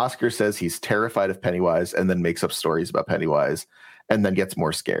 Oscar says he's terrified of Pennywise and then makes up stories about Pennywise and then gets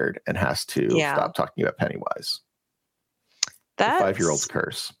more scared and has to stop talking about Pennywise. That's the 5-year-old's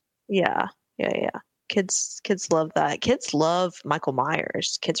curse. Yeah. Kids love that. Kids love Michael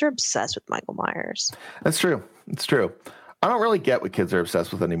Myers. Kids are obsessed with Michael Myers. That's true. It's true. I don't really get what kids are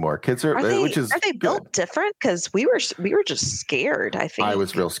obsessed with anymore. Kids are they built different? Because we were just scared. I think I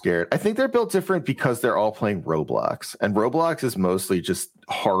was real scared. I think they're built different because they're all playing Roblox, and Roblox is mostly just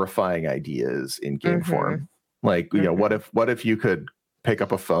horrifying ideas in game form. Like, you know, what if you could pick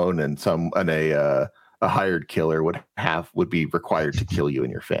up a phone and a hired killer would be required to kill you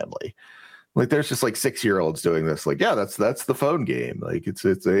and your family? Like, there's just like 6-year-olds doing this. Like, yeah, that's the phone game. Like,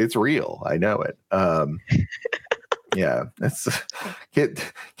 it's real. I know it. Yeah, that's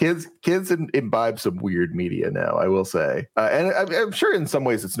kids imbibe some weird media now, I will say, and I'm sure in some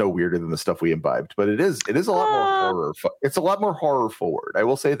ways it's no weirder than the stuff we imbibed, but it is a lot more horror. It's a lot more horror forward. I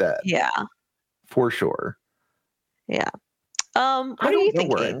will say that. Yeah, for sure. Yeah. What are you thinking?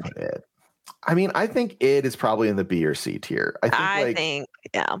 Where I put it. I mean, I think It is probably in the B or C tier. I think,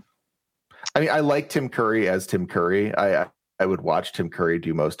 yeah. I mean, I like Tim Curry as Tim Curry. I would watch Tim Curry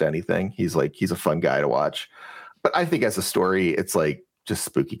do most anything. He's a fun guy to watch. But I think as a story, it's like just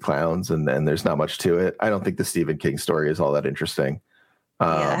spooky clowns and there's not much to it. I don't think the Stephen King story is all that interesting.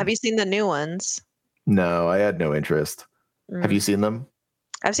 Have you seen the new ones? No, I had no interest. Have you seen them?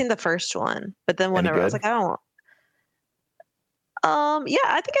 I've seen the first one, but then whenever I was like, I don't. Yeah,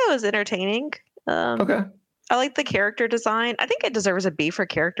 I think it was entertaining. Okay. I like the character design. I think it deserves a B for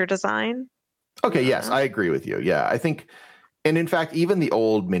character design. Okay, yes, I agree with you. Yeah, I think, and in fact, even the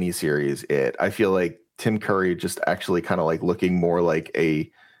old miniseries, I feel like Tim Curry just actually kind of like looking more like a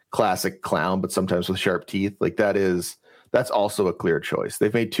classic clown, but sometimes with sharp teeth. Like that's also a clear choice.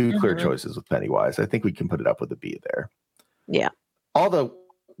 They've made two clear choices with Pennywise. I think we can put it up with a B there. Yeah. All the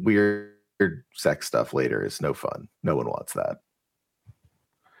weird sex stuff later is no fun. No one wants that.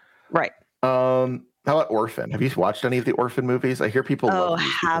 Right. How about Orphan? Have you watched any of the Orphan movies? I hear people love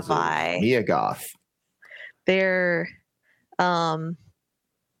these have I? Mia Goth. They're the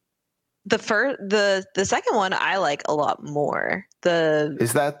second one I like a lot more.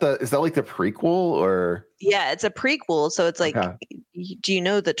 Is that like the prequel or? Yeah, it's a prequel, so it's like, do you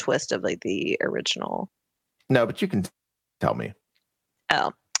know the twist of like the original? No, but you can tell me.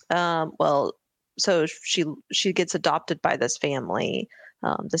 Oh, well, so she gets adopted by this family,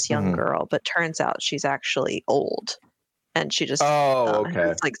 this young girl, but turns out she's actually old, and she just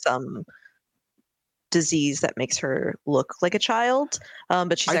has like some disease that makes her look like a child,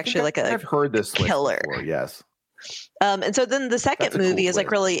 but she's actually like I've heard this killer. Before, yes. And so then the second movie is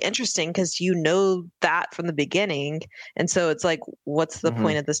like really interesting because you know that from the beginning, and so it's like, what's the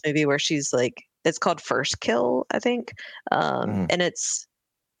point of this movie where she's like, it's called First Kill, I think, and it's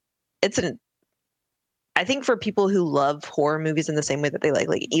I think for people who love horror movies in the same way that they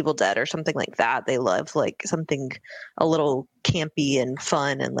like Evil Dead or something like that, they love like something a little campy and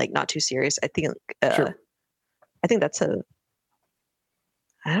fun and like not too serious. I think I think that's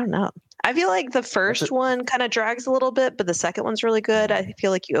I don't know. I feel like the first one kind of drags a little bit, but the second one's really good. I feel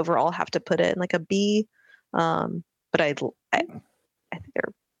like you overall have to put it in like a B. But I think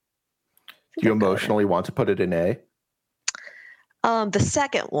they're. Do you emotionally want to put it in A? The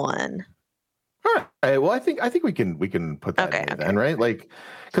second one. All right. Well, I think we can put that in then, right? Like,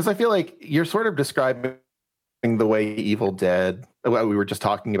 because I feel like you're sort of describing the way Evil Dead. We were just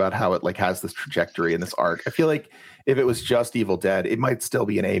talking about how it like has this trajectory and this arc. I feel like if it was just Evil Dead, it might still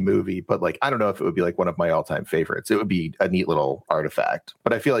be an A movie, but like I don't know if it would be like one of my all-time favorites. It would be a neat little artifact,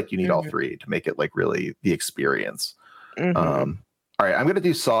 but I feel like you need all three to make it like really the experience. All right, I'm gonna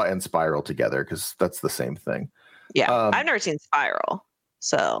do Saw and Spiral together because that's the same thing. Yeah, I've never seen Spiral.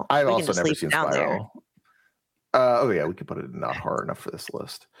 So I've also never seen Spiral. Oh yeah, we could put it in not horror enough for this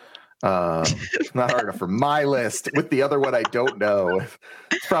list. Not hard enough for my list. With the other one, I don't know.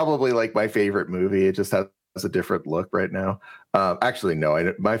 It's probably like my favorite movie. It just has a different look right now. Actually,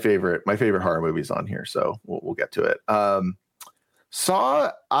 no. My favorite horror movie's on here, so we'll get to it.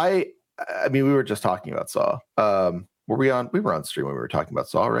 Saw. I mean, we were just talking about Saw. Were we on? We were on stream when we were talking about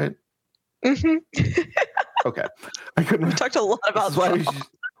Saw, right? Mm-hmm. Okay. I couldn't. We talked a lot about Saw.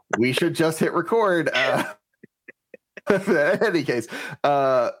 We should just hit record. In any case,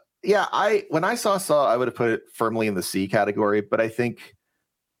 when I saw, I would have put it firmly in the C category, but I think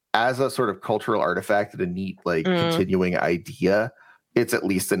as a sort of cultural artifact and a neat, like, continuing idea, it's at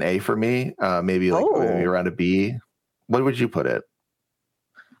least an A for me. Maybe around a B. What would you put it?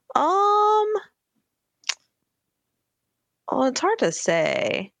 Well, it's hard to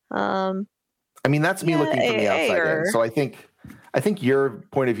say. I mean, that's me looking from the outside in. So I think your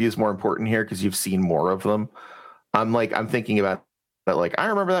point of view is more important here because you've seen more of them. I'm thinking about that. Like, I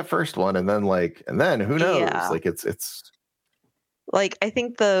remember that first one, and then who knows? Yeah. Like, it's like, I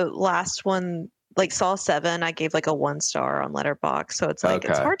think the last one, like Saw 7, I gave like a 1 star on Letterboxd. So it's like,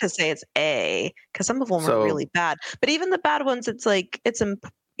 it's hard to say it's A because some of them are really bad. But even the bad ones, it's like, I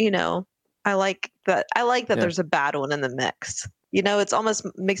like that. There's a bad one in the mix. It's almost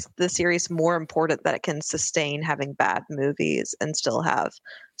makes the series more important that it can sustain having bad movies and still have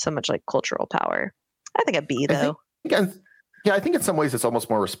so much like cultural power. I think a B though. I think in some ways it's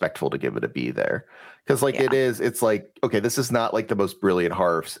almost more respectful to give it a B there because it's like, okay, this is not like the most brilliant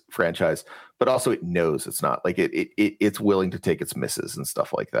horror franchise, but also it knows it's not like it's willing to take its misses and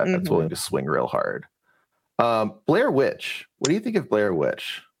stuff like that. It's willing to swing real hard. Blair Witch. What do you think of Blair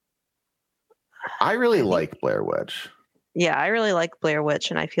Witch? I really like Blair Witch. Yeah, I really like Blair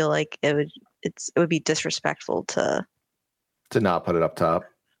Witch, and I feel like it would be disrespectful to not put it up top.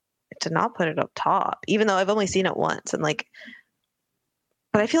 To not put it up top, even though I've only seen it once, and but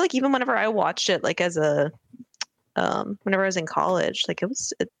I feel like even whenever I watched it, like as whenever I was in college, like it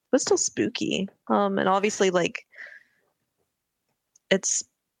was still spooky. And obviously, like it's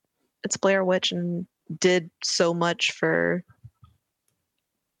Blair Witch and did so much for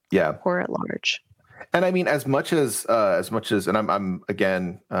horror at large. And I mean, as much as, and I'm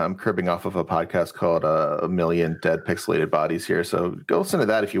again, cribbing off of a podcast called A Million Dead Pixelated Bodies here. So go listen to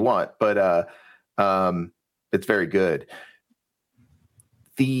that if you want, but it's very good.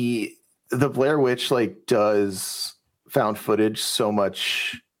 The Blair Witch does found footage so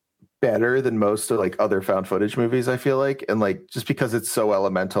much better than most of other found footage movies, I feel like. And just because it's so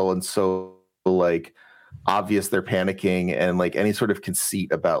elemental and so obvious they're panicking and any sort of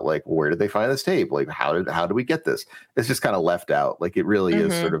conceit about where did they find this tape, how do we get this, it's just kind of left out. It really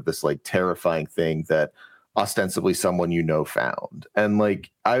is sort of this terrifying thing that ostensibly someone found. And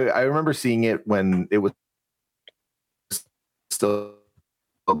I remember seeing it when it was still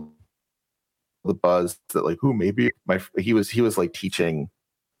the buzz that who maybe he was teaching,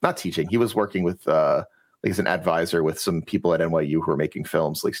 not teaching, he was working with as an advisor with some people at NYU who were making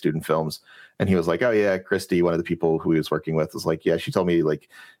films, student films. And he was like, oh yeah, Christy, one of the people who he was working with, was like, yeah, she told me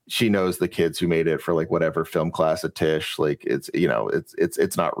she knows the kids who made it for whatever film class at Tisch.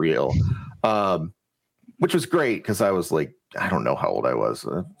 It's not real. Which was great because I was I don't know how old I was. It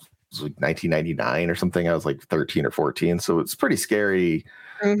was 1999 or something. I was 13 or 14. So it's pretty scary.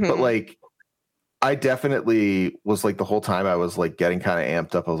 But I definitely was the whole time I was getting kind of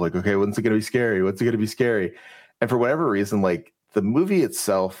amped up. I was like, okay, when's it going to be scary? What's it going to be scary? And for whatever reason, the movie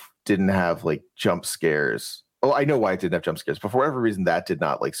itself didn't have jump scares. Oh, I know why it didn't have jump scares, but for whatever reason, that did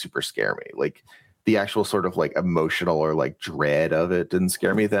not super scare me. The actual sort of emotional or dread of it didn't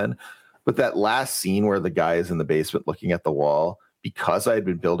scare me then. But that last scene where the guy is in the basement looking at the wall, because I had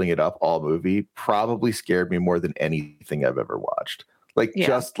been building it up all movie, probably scared me more than anything I've ever watched.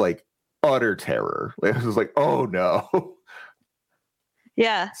 Just utter terror. It was oh no.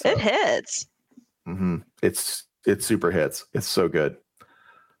 Yeah, so, it hits. It's super hits. It's so good.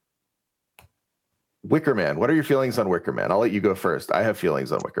 Wicker Man. What are your feelings on Wicker Man? I'll let you go first. I have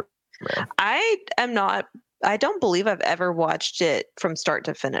feelings on Wicker Man. I don't believe I've ever watched it from start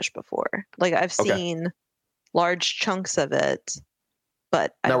to finish before. I've seen large chunks of it,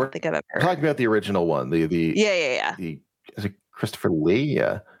 but I don't think I've ever. We're talking about the original one. The is it Christopher Lee?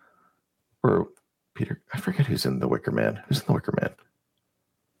 Yeah. Or Peter, I forget who's in The Wicker Man. Who's in The Wicker Man?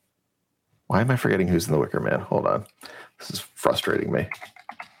 Why am I forgetting who's in The Wicker Man? Hold on. This is frustrating me.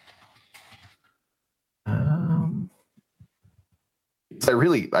 I'll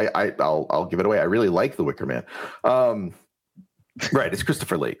give it away. I really like The Wicker Man. Right, it's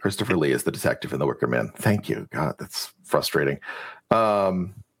Christopher Lee. Christopher Lee is the detective in The Wicker Man. Thank you. God, that's frustrating.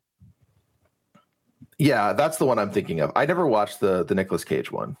 Yeah, that's the one I'm thinking of. I never watched the Nicolas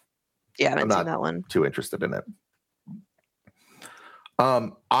Cage one. Yeah, I haven't I'm seen not that one. too interested in it.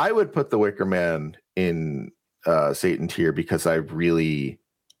 I would put The Wicker Man in Satan tier because I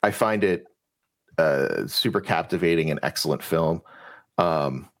find it super captivating and excellent film.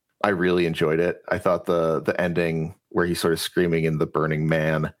 I really enjoyed it. I thought the ending where he's sort of screaming in the burning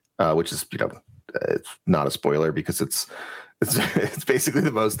man, which is, it's not a spoiler because it's basically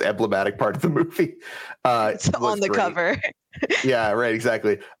the most emblematic part of the movie. It's on the cover. Yeah, right,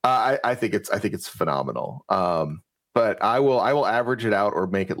 exactly. I think it's phenomenal. But I will average it out or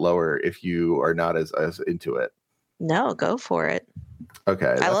make it lower if you are not as into it. No, go for it. Okay,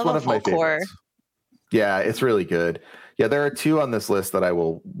 that's I love one a of my full core. favorites. Yeah, it's really good. Yeah, there are two on this list that I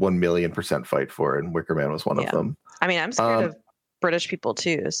will 1,000,000% fight for, and Wicker Man was one of them. I mean, I'm scared of British people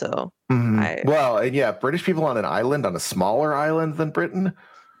too, so well, and yeah, British people on an island, on a smaller island than Britain,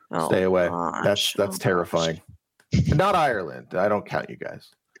 stay away. Gosh. That's terrifying. Not Ireland. I don't count you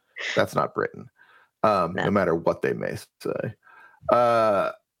guys. That's not Britain. No matter what they may say.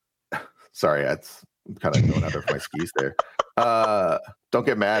 Sorry, I'm kind of going out of my skis there. Don't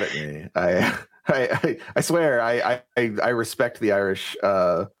get mad at me. I swear I respect the Irish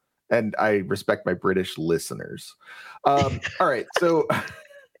and I respect my British listeners. All right, so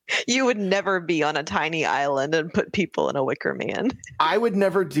you would never be on a tiny island and put people in a wicker man. I would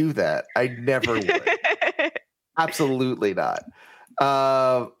never do that. I never would. Absolutely not.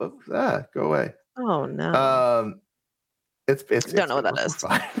 Go away. Oh no. It's don't know what that is.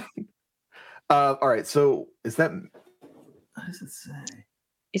 Fine. All right, so is that, what does it say?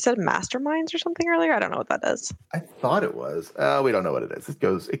 You said masterminds or something earlier? I don't know what that is. I thought it was. We don't know what it is. It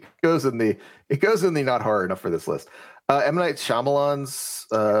goes in the not horror enough for this list. M. Night Shyamalan's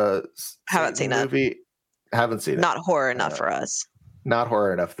haven't seen movie. It. Haven't seen it. Not horror enough for us. Not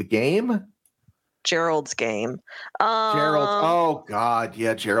horror enough. The Game? Gerald's Game. Gerald. Oh God,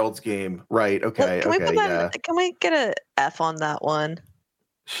 yeah, Gerald's Game. Right. Okay. Can we get a F on that one?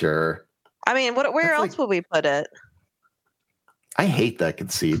 Sure. I mean, where else would we put it? I hate that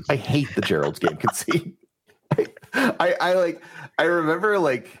conceit. I hate the Gerald's Game conceit. I remember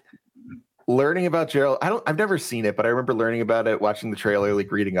learning about Gerald. I've never seen it, but I remember learning about it, watching the trailer,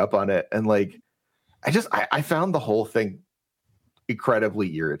 reading up on it, and I found the whole thing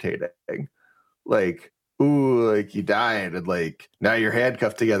incredibly irritating. You died, and now you're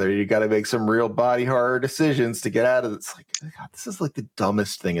handcuffed together. You got to make some real body horror decisions to get out of it. It's God, this is the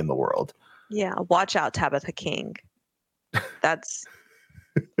dumbest thing in the world. Yeah, watch out, Tabitha King.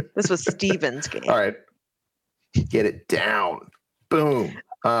 This was Steven's Game. All right, get it down. Boom.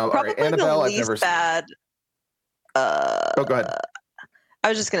 All right, Annabelle. I've never bad. Go ahead. I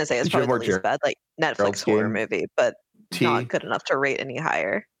was just gonna say it's probably the least bad, Netflix horror movie, but not good enough to rate any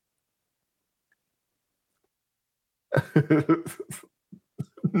higher.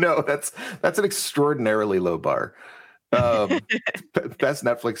 No, that's an extraordinarily low bar. Best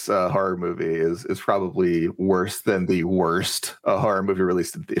Netflix horror movie is probably worse than the worst horror movie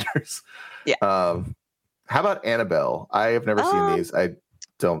released in theaters. Yeah. How about Annabelle? I have never seen these. I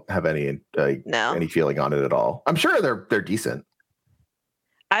don't have any feeling on it at all. I'm sure they're decent.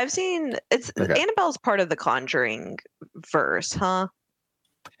 I've seen Annabelle's part of the Conjuring verse, huh?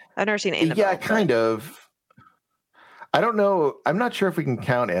 I've never seen Annabelle. Yeah, kind of. I don't know. I'm not sure if we can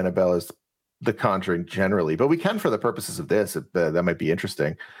count Annabelle as The Conjuring generally, but we can for the purposes of this. That might be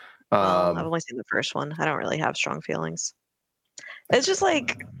interesting. I've only seen the first one. I don't really have strong feelings. It's just I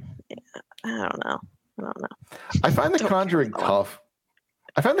don't know. I find The Conjuring tough.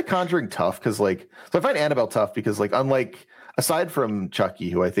 I find The Conjuring tough because so I find Annabelle tough because unlike, aside from Chucky,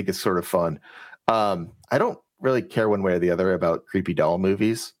 who I think is sort of fun, I don't really care one way or the other about creepy doll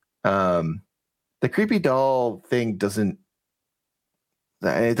movies. The creepy doll thing doesn't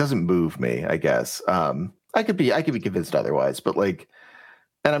move me, I guess. I could be convinced otherwise, but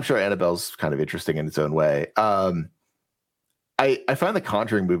and I'm sure Annabelle's kind of interesting in its own way. I find the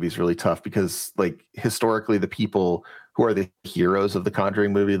Conjuring movies really tough because historically the people who are the heroes of the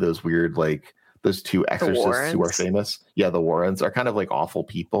Conjuring movie, those weird those two exorcists who are famous, the Warrens, are kind of awful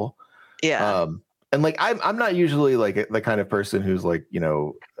people. Yeah. And I'm not usually the kind of person who's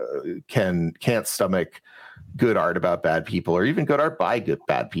can't stomach good art about bad people or even good art by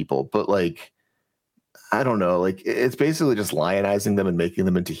bad people, but I don't know, it's basically just lionizing them and making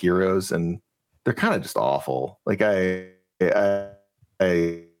them into heroes, and they're kind of just awful. I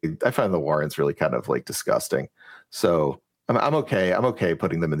find the Warrens really kind of disgusting. So I'm okay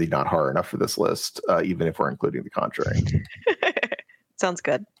putting them in the not horror enough for this list, even if we're including The Conjuring. Sounds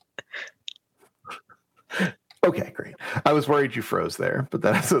good. Okay, great. I was worried you froze there, but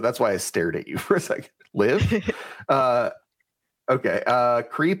that's why I stared at you for a second. Liv? Okay.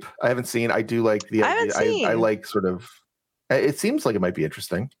 Creep. I haven't seen. I do like the I haven't idea. I seen. like sort of. It seems like it might be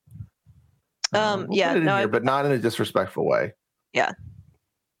interesting. We'll Yeah, put it in no, here, but not in a disrespectful way. yeah.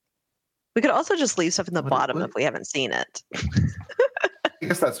 We could also just leave stuff in the What- bottom what- if we haven't seen it. I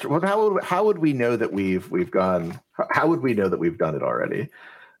guess that's true. Well, how would we know that we've gone? How would we know that we've done it already?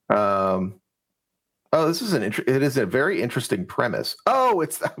 This is it is a very interesting premise. Oh,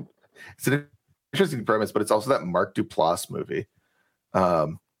 it's an interesting premise, but it's also that Mark Duplass movie.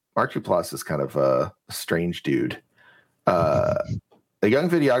 Mark Duplass is kind of a strange dude. A young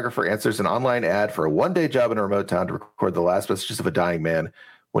videographer answers an online ad for a one-day job in a remote town to record the last messages of a dying man.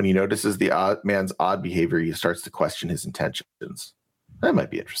 When he notices the man's odd behavior, he starts to question his intentions. That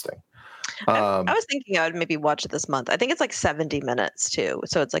might be interesting. I was thinking I would maybe watch it this month. I think it's like 70 minutes too,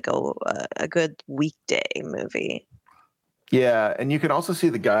 so it's like a good weekday movie. Yeah, and you can also see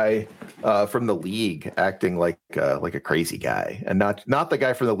the guy from The League acting like a crazy guy, and not the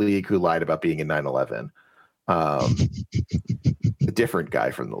guy from The League who lied about being in 9/11. A different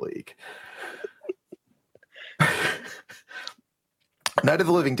guy from The League. Night of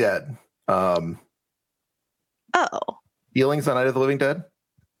the Living Dead. Feelings on Night of the Living Dead?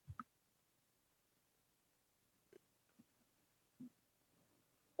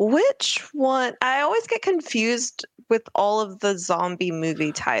 Which one? I always get confused with all of the zombie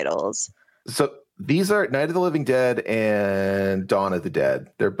movie titles. So these are Night of the Living Dead and Dawn of the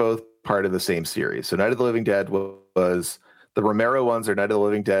Dead. They're both part of the same series. So Night of the Living Dead was the Romero ones are Night of the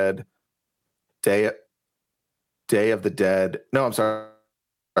Living Dead, Day of the Dead. No, I'm sorry.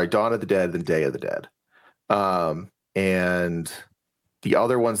 Dawn of the Dead, then Day of the Dead. And the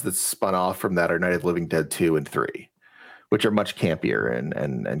other ones that spun off from that are Night of the Living Dead 2 and 3, which are much campier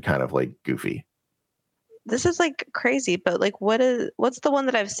and kind of like goofy. This is like crazy, but like what's the one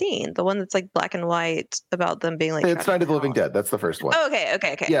that I've seen? The one that's like black and white about them being like it's Night of the Living Dead. That's the first one. Oh, okay.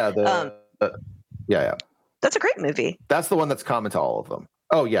 Yeah, yeah. That's a great movie. That's the one that's common to all of them.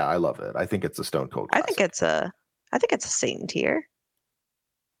 Oh yeah, I love it. I think it's a stone cold classic. I think it's a Satan tier.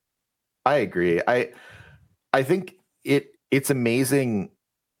 I agree. I think it's amazing.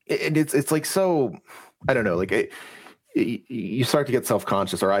 It's like so. I don't know. Like you start to get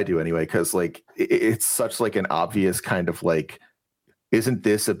self-conscious, or I do anyway, because like it's such like an obvious kind of like, isn't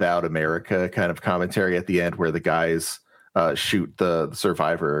this about America kind of commentary at the end where the guys shoot the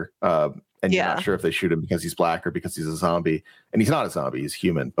survivor, and you're not sure if they shoot him because he's black or because he's a zombie, and he's not a zombie, he's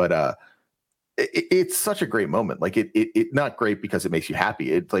human, but it's such a great moment. Like it not great because it makes you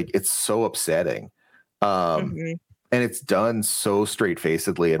happy. It's so upsetting. And it's done so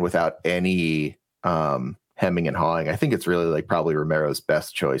straight-facedly and without any hemming and hawing. I think it's really like probably Romero's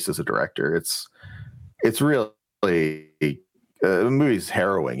best choice as a director. It's really the movie's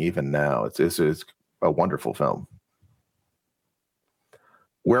harrowing even now. It's a wonderful film.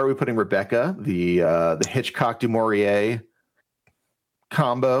 Where are we putting Rebecca? The Hitchcock du Maurier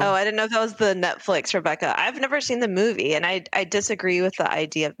combo. Oh, I didn't know if that was the Netflix Rebecca. I've never seen the movie, and I disagree with the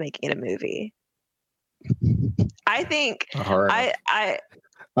idea of making it a movie. I think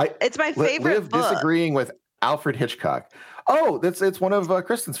it's my favorite book. Disagreeing with Alfred Hitchcock. Oh, it's one of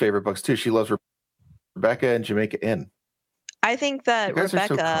Kristen's favorite books too. She loves Rebecca and Jamaica Inn. I think that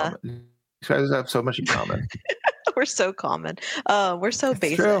Rebecca. You guys have so much in common. We're so common. We're so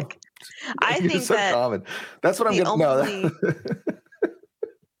basic. True. I think so that common. That's what I'm going to know.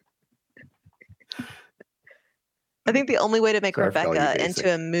 I think the only way to make Rebecca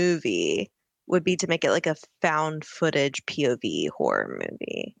into a movie would be to make it like a found footage POV horror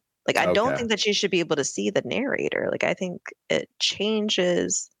movie. Like, I don't think that she should be able to see the narrator. Like, I think it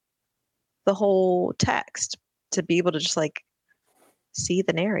changes the whole text to be able to just like see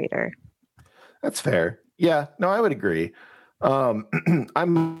the narrator. That's fair. Yeah, no, I would agree. I'm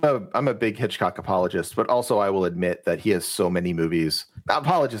a big Hitchcock apologist, but also I will admit that he has so many movies.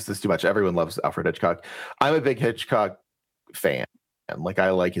 Apologist is too much. Everyone loves Alfred Hitchcock. I'm a big Hitchcock fan. Like, I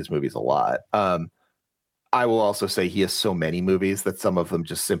like his movies a lot. I will also say he has so many movies that some of them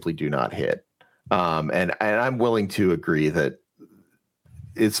just simply do not hit. And I'm willing to agree that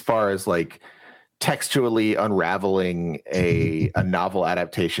as far as like textually unraveling a novel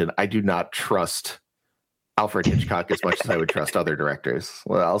adaptation, I do not trust Alfred Hitchcock as much as I would trust other directors.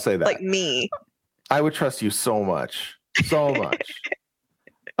 Well, I'll say that. Like me. I would trust you so much.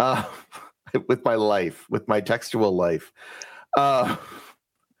 With my life, with my textual life.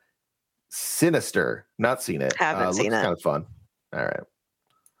 Sinister, not seen it. Haven't seen it. Kind of fun. All right.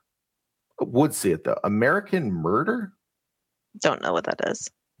 Would see it though. American Murder? Don't know what that is.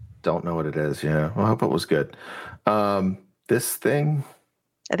 Don't know what it is. Yeah. Well, I hope it was good. This thing.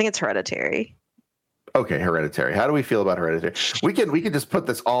 I think it's Hereditary. Okay, Hereditary. How do we feel about Hereditary? We can just put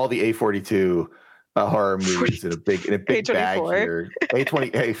this all the A42 horror movies in a big bag here.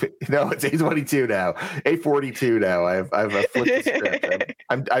 No, it's A22 now. A42 now. I've flipped the script.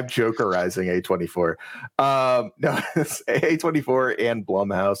 I'm jokerizing A24. No, it's A24 and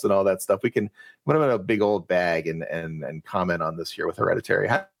Blumhouse and all that stuff. We can put them in a big old bag and comment on this here with Hereditary.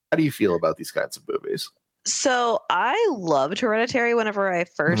 How do you feel about these kinds of movies? So I loved Hereditary whenever I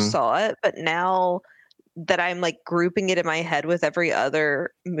first saw it, but now that I'm like grouping it in my head with every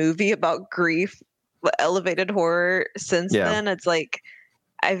other movie about grief, elevated horror since then, it's like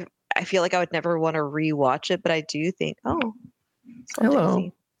I feel like I would never want to rewatch it, but I do think,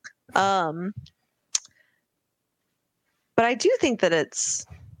 hello. But I do think that it's,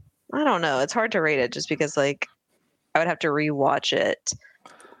 I don't know, it's hard to rate it just because like I would have to rewatch it.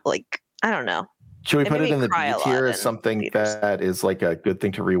 Like, I don't know. Should we put it in the B tier as something that is like a good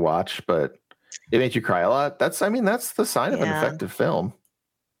thing to rewatch, but it made you cry a lot? That's the sign of an effective film.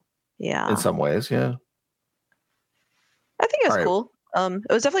 Yeah. In some ways, yeah. I think it was cool.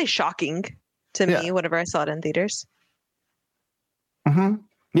 It was definitely shocking to me whenever I saw it in theaters. Mm-hmm.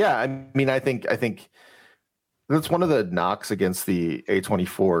 Yeah, I mean, I think that's one of the knocks against the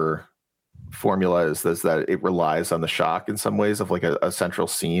A24 formula is that it relies on the shock in some ways of like a central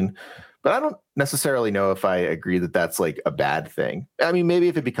scene. But I don't necessarily know if I agree that that's like a bad thing. I mean, maybe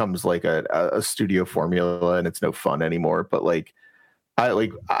if it becomes like a studio formula and it's no fun anymore. But like, I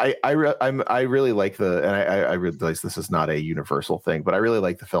really like I realize this is not a universal thing, but I really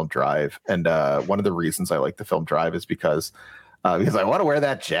like the film Drive. And one of the reasons I like the film Drive is because I want to wear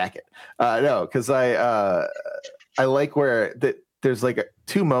that jacket. Because I like where there's like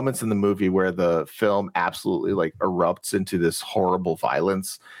two moments in the movie where the film absolutely like erupts into this horrible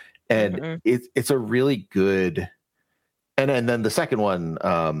violence. And it's a really good, and then the second one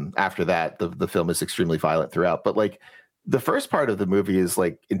after that, the film is extremely violent throughout. But like the first part of the movie is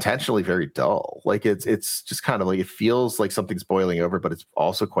like intentionally very dull. Like it's just kind of like it feels like something's boiling over, but it's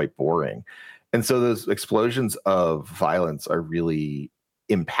also quite boring. And so those explosions of violence are really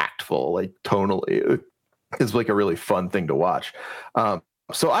impactful, like tonally. It's like a really fun thing to watch.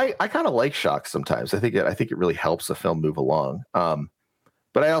 So I kind of like shock sometimes. I think it really helps a film move along.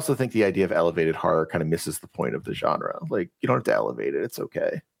 But I also think the idea of elevated horror kind of misses the point of the genre. Like, you don't have to elevate it. It's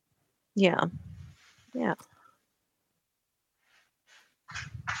okay. Yeah. Yeah.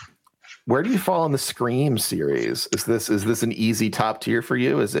 Where do you fall in the Scream series? Is this an easy top tier for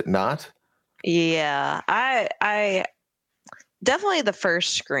you? Is it not? Yeah. I definitely the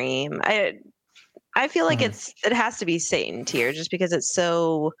first Scream. I feel like it has to be Satan tier just because it's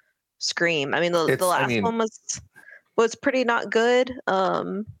so Scream. I mean, the last one was pretty not good.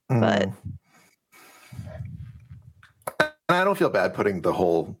 But I don't feel bad putting the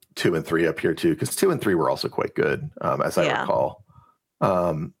whole 2 and 3 up here too, because 2 and 3 were also quite good, as I recall.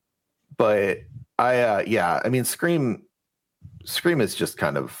 But I mean, Scream is just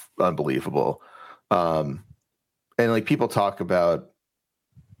kind of unbelievable. And like people talk about,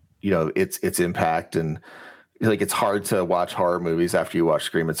 its impact, and like it's hard to watch horror movies after you watch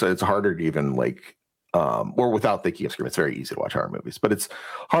Scream. And so it's harder to even like or without thinking of Scream. It's very easy to watch horror movies, but it's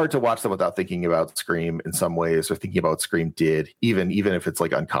hard to watch them without thinking about Scream in some ways, or thinking about what Scream did, even if it's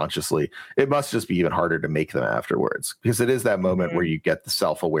like unconsciously. It must just be even harder to make them afterwards, because it is that moment where you get the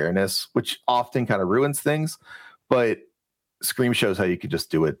self-awareness, which often kind of ruins things. But Scream shows how you could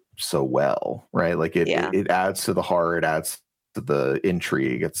just do it so well, right? Like it adds to the horror, it adds to the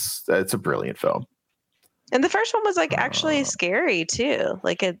intrigue. It's a brilliant film. And the first one was like actually scary too.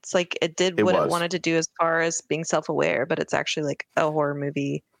 Like it's like it did what it wanted to do as far as being self-aware, but it's actually like a horror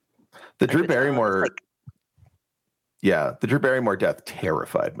movie. The Drew Barrymore, the Drew Barrymore death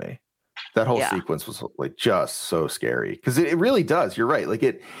terrified me. That whole sequence was like just so scary, because it really does. You're right. Like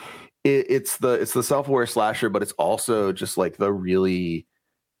it's the self-aware slasher, but it's also just like the really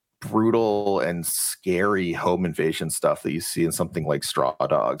brutal and scary home invasion stuff that you see in something like Straw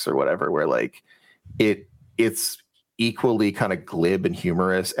Dogs or whatever, where like it's equally kind of glib and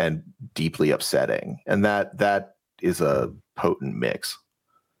humorous and deeply upsetting. And that is a potent mix.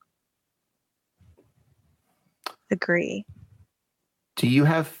 Agree. Do you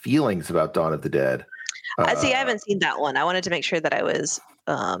have feelings about Dawn of the Dead? See, I haven't seen that one. I wanted to make sure that I was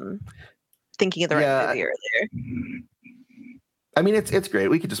thinking of the right movie earlier. I mean, it's great.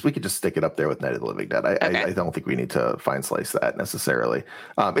 We could just stick it up there with Night of the Living Dead. I don't think we need to fine slice that necessarily.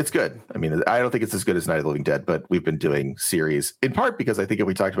 It's good. I mean, I don't think it's as good as Night of the Living Dead, but we've been doing series in part because I think if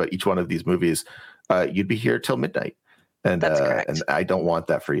we talked about each one of these movies, you'd be here till midnight. And that's correct. And I don't want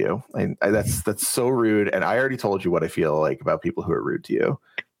that for you. That's so rude. And I already told you what I feel like about people who are rude to you.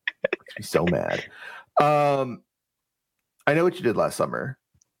 It makes me so mad. I Know What You Did Last Summer.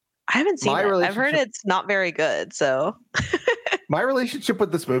 I haven't seen it. I've heard it's not very good. So my relationship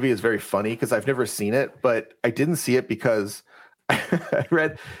with this movie is very funny because I've never seen it, but I didn't see it because I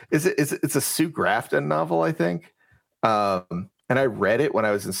read it's a Sue Grafton novel, I think. And I read it when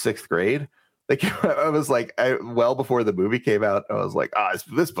I was in 6th grade. Like I was like, well before the movie came out, I was like,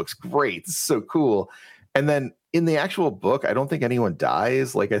 this book's great. It's so cool. And then in the actual book, I don't think anyone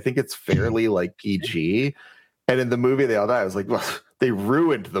dies. Like I think it's fairly like PG. And in the movie, they all die. I was like, well, they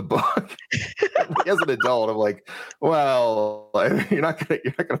ruined the book. As an adult, I'm like, well, you're not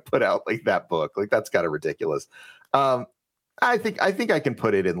gonna put out like that book. Like that's kind of ridiculous. I think I can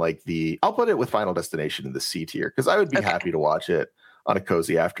put it in like I'll put it with Final Destination in the C tier because I would be happy to watch it on a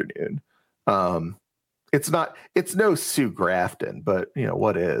cozy afternoon. It's no Sue Grafton, but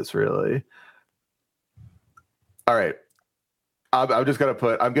what is really? All right. I'm just gonna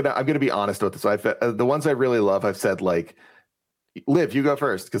I'm gonna be honest with this. The ones I really love, I've said like, Liv, you go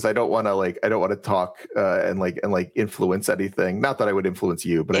first because I don't want to talk and influence anything. Not that I would influence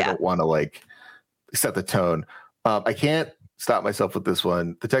you, but I don't want to set the tone. I can't stop myself with this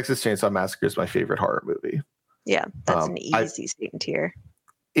one. The Texas Chainsaw Massacre is my favorite horror movie. Yeah, that's an easy second tier.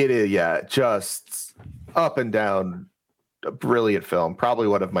 It is, yeah, just up and down, a brilliant film. Probably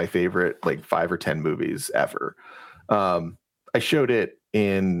one of my favorite 5 or 10 movies ever. I showed it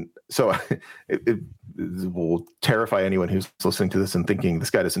it will terrify anyone who's listening to this and thinking this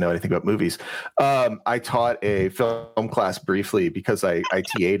guy doesn't know anything about movies. I taught a film class briefly because I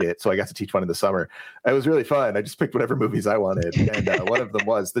TA'd it, so I got to teach one in the summer. It was really fun. I just picked whatever movies I wanted, and one of them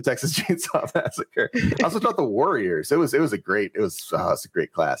was the Texas Chainsaw Massacre. I also taught The Warriors. It was a great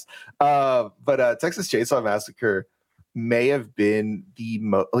class. But Texas Chainsaw Massacre may have been the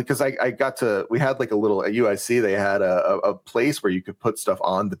most, because we had a little at UIC, they had a place where you could put stuff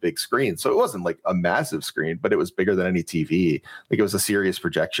on the big screen. So it wasn't like a massive screen, but it was bigger than any TV. Like it was a serious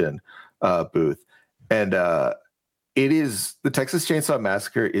projection booth. And the Texas Chainsaw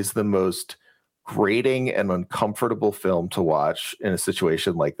Massacre is the most grating and uncomfortable film to watch in a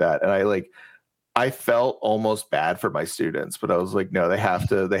situation like that. And I felt almost bad for my students, but I was like, no, they have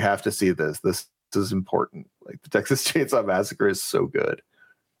to see this. This is important. Like the Texas Chainsaw Massacre is so good.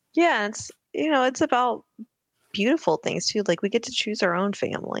 Yeah, it's about beautiful things too. Like we get to choose our own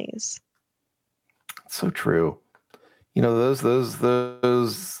families. So true. Those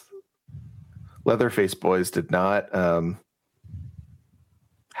Leatherface boys did not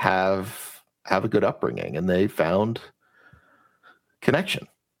have a good upbringing, and they found connection.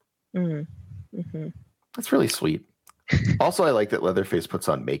 Mm-hmm. That's really sweet. Also, I like that Leatherface puts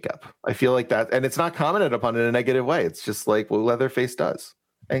on makeup. I feel like that, and it's not commented upon in a negative way. It's just like what Leatherface does.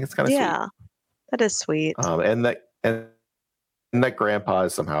 I think it's kind of sweet. Yeah, that is sweet. And that grandpa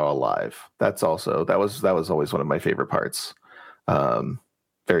is somehow alive. That was always one of my favorite parts.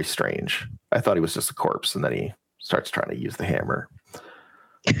 Very strange. I thought he was just a corpse, and then he starts trying to use the hammer.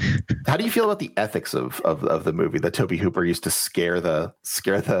 How do you feel about the ethics of the movie that Tobe Hooper used to scare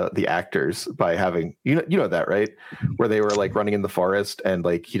the actors by having you know that, right? Where they were running in the forest and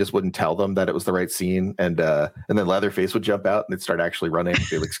he just wouldn't tell them that it was the right scene, and then Leatherface would jump out and they'd start actually running.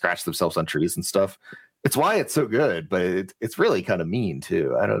 They scratch themselves on trees and stuff. It's why it's so good, but it's really kind of mean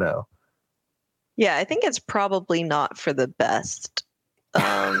too. I don't know. Yeah, I think it's probably not for the best.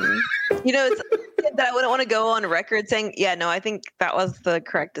 It's that I wouldn't want to go on record saying, yeah, no, I think that was the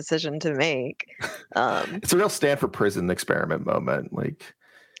correct decision to make. It's a real Stanford Prison experiment moment,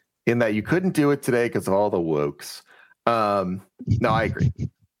 in that you couldn't do it today because of all the wokes. No, I agree.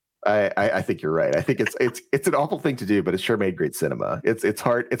 I think you're right. I think it's an awful thing to do, but it sure made great cinema. It's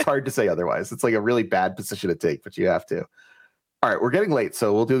hard to say otherwise. It's a really bad position to take, but you have to. All right, we're getting late,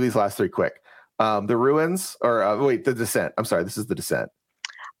 so we'll do these last 3 quick. The Ruins, or The Descent. I'm sorry, this is The Descent.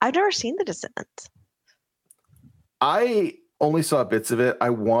 I've never seen The Descent. I only saw bits of it.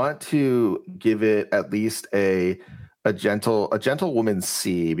 I want to give it at least a gentlewoman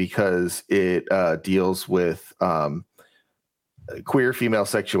C because it deals with queer female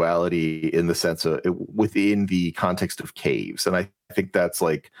sexuality in the sense of within the context of caves, and I think that's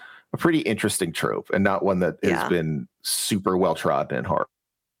a pretty interesting trope and not one that has been super well trodden in horror.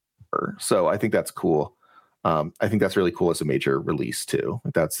 So I think that's cool. I think that's really cool as a major release too.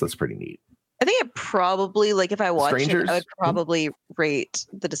 That's pretty neat. I think it probably if I watched it, I would probably rate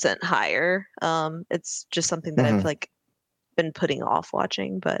The Descent higher. It's just something that I've been putting off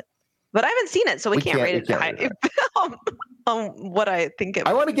watching, but I haven't seen it, so we can't rate it high on what I think it.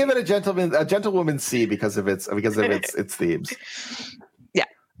 I want to give it a gentlewoman C because of its themes. Yeah.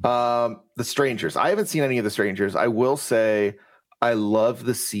 The Strangers. I haven't seen any of The Strangers. I will say I love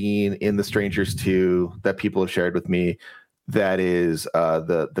the scene in The Strangers 2 that people have shared with me. That is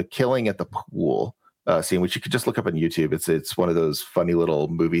the killing at the pool scene, which you could just look up on YouTube. It's one of those funny little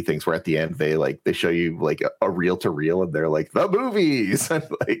movie things where at the end they show you like a reel to reel, and they're like the movies, and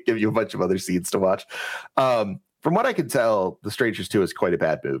like give you a bunch of other scenes to watch. From what I can tell, The Strangers 2 is quite a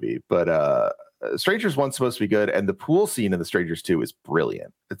bad movie, but Strangers 1's supposed to be good, and the pool scene in The Strangers 2 is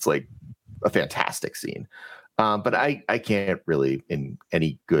brilliant. It's like a fantastic scene. But I can't really, in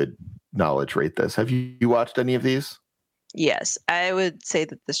any good knowledge, rate this. Have you watched any of these? Yes, I would say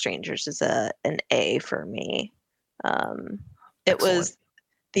that The Strangers is an A for me. It was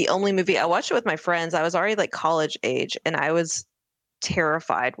the only movie I watched it with my friends. I was already like college age, and I was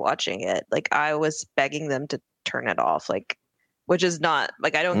terrified watching it. Like I was begging them to turn it off, like, which is not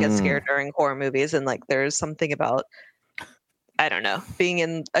like I don't get scared during horror movies, and like there's something about, I don't know, being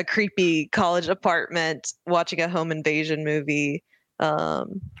in a creepy college apartment watching a home invasion movie.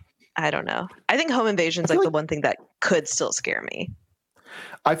 I don't know. I think home invasion is like the one thing that could still scare me.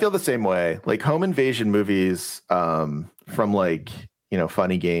 I feel the same way. Like home invasion movies, from like, you know,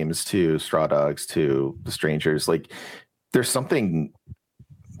 Funny Games to Straw Dogs to The Strangers, like there's something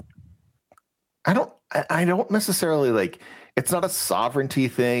I don't necessarily like. It's not a sovereignty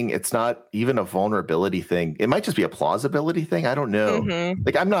thing. It's not even a vulnerability thing. It might just be a plausibility thing. I don't know. Mm-hmm.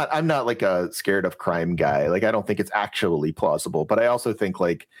 Like I'm not like a scared of crime guy. Like I don't think it's actually plausible, but I also think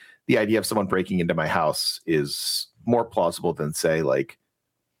like the idea of someone breaking into my house is more plausible than say like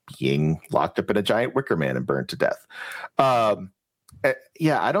being locked up in a giant wicker man and burned to death.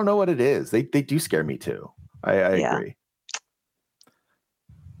 Yeah, I don't know what it is. They do scare me too. I agree.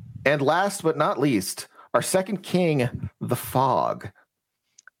 And last but not least, our second king, The Fog.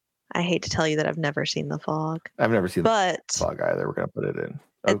 I hate to tell you that I've never seen The Fog. I've never seen The Fog either. We're going to put it in.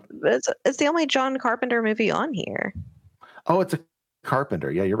 It's the only John Carpenter movie on here. Oh, it's a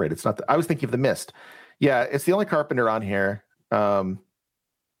Carpenter. Yeah, you're right. It's not. I was thinking of The Mist. Yeah, it's the only Carpenter on here. So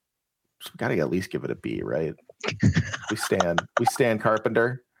we got to at least give it a B, right? We stand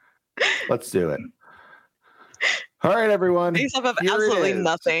Carpenter. Let's do it. All right, everyone. Based off of absolutely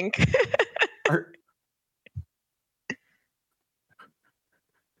nothing.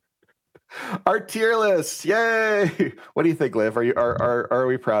 Our tier list. Yay. What do you think, Liv? Are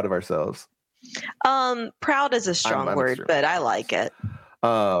we proud of ourselves? Proud is a strong word, but I like it.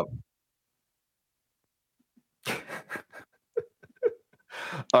 All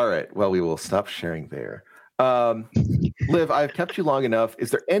right. Well, we will stop sharing there. Liv, I've kept you long enough.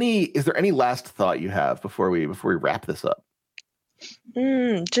 Is there any last thought you have before we wrap this up?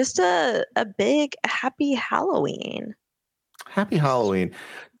 Just a big happy Halloween. Happy Halloween.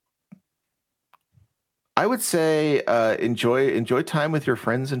 I would say enjoy time with your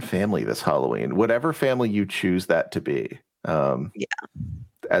friends and family this Halloween, whatever family you choose that to be.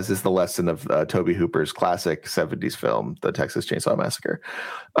 As is the lesson of Tobe Hooper's classic 70s film, The Texas Chainsaw Massacre.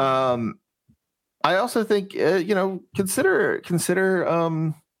 I also think consider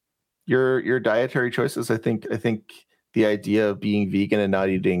your dietary choices. I think the idea of being vegan and not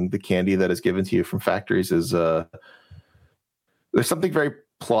eating the candy that is given to you from factories is there's something very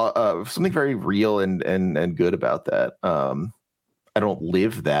real and good about that. I don't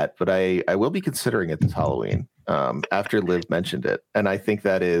live that, but I will be considering it this Halloween after Liv mentioned it, and I think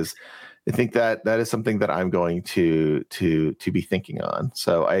that is something that I'm going to be thinking on.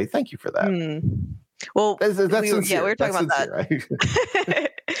 So I thank you for that. Well, we were talking about that. Right?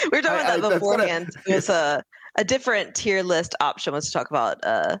 We were talking about that beforehand. It was a different tier list option was to talk about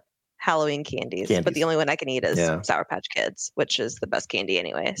Halloween candies, but the only one I can eat is Sour Patch Kids, which is the best candy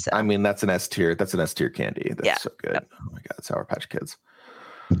anyway. So I mean, that's an S tier. That's an S tier candy. That's so good. Yep. Oh my god, Sour Patch Kids.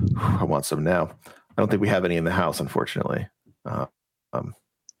 I want some now. I don't think we have any in the house, unfortunately. Well, I'm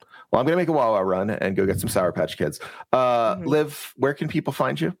gonna make a Wawa run and go get some Sour Patch Kids. Liv, where can people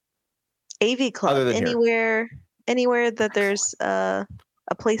find you? AV Club. Anywhere that there's a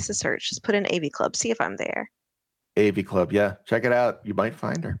place to search, just put in AV Club. See if I'm there. AV Club, yeah, check it out. You might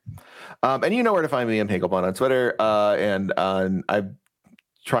find her. And you know where to find me. I'm Hagelbon on Twitter, and I'm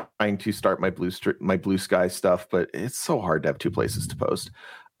trying to start my Blue Sky stuff, but it's so hard to have two places to post.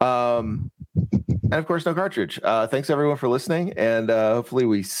 And of course, no Cartridge. Thanks everyone for listening, and hopefully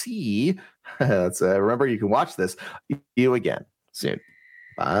we see. Remember, you can watch this you again soon.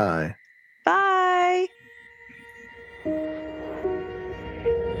 Bye.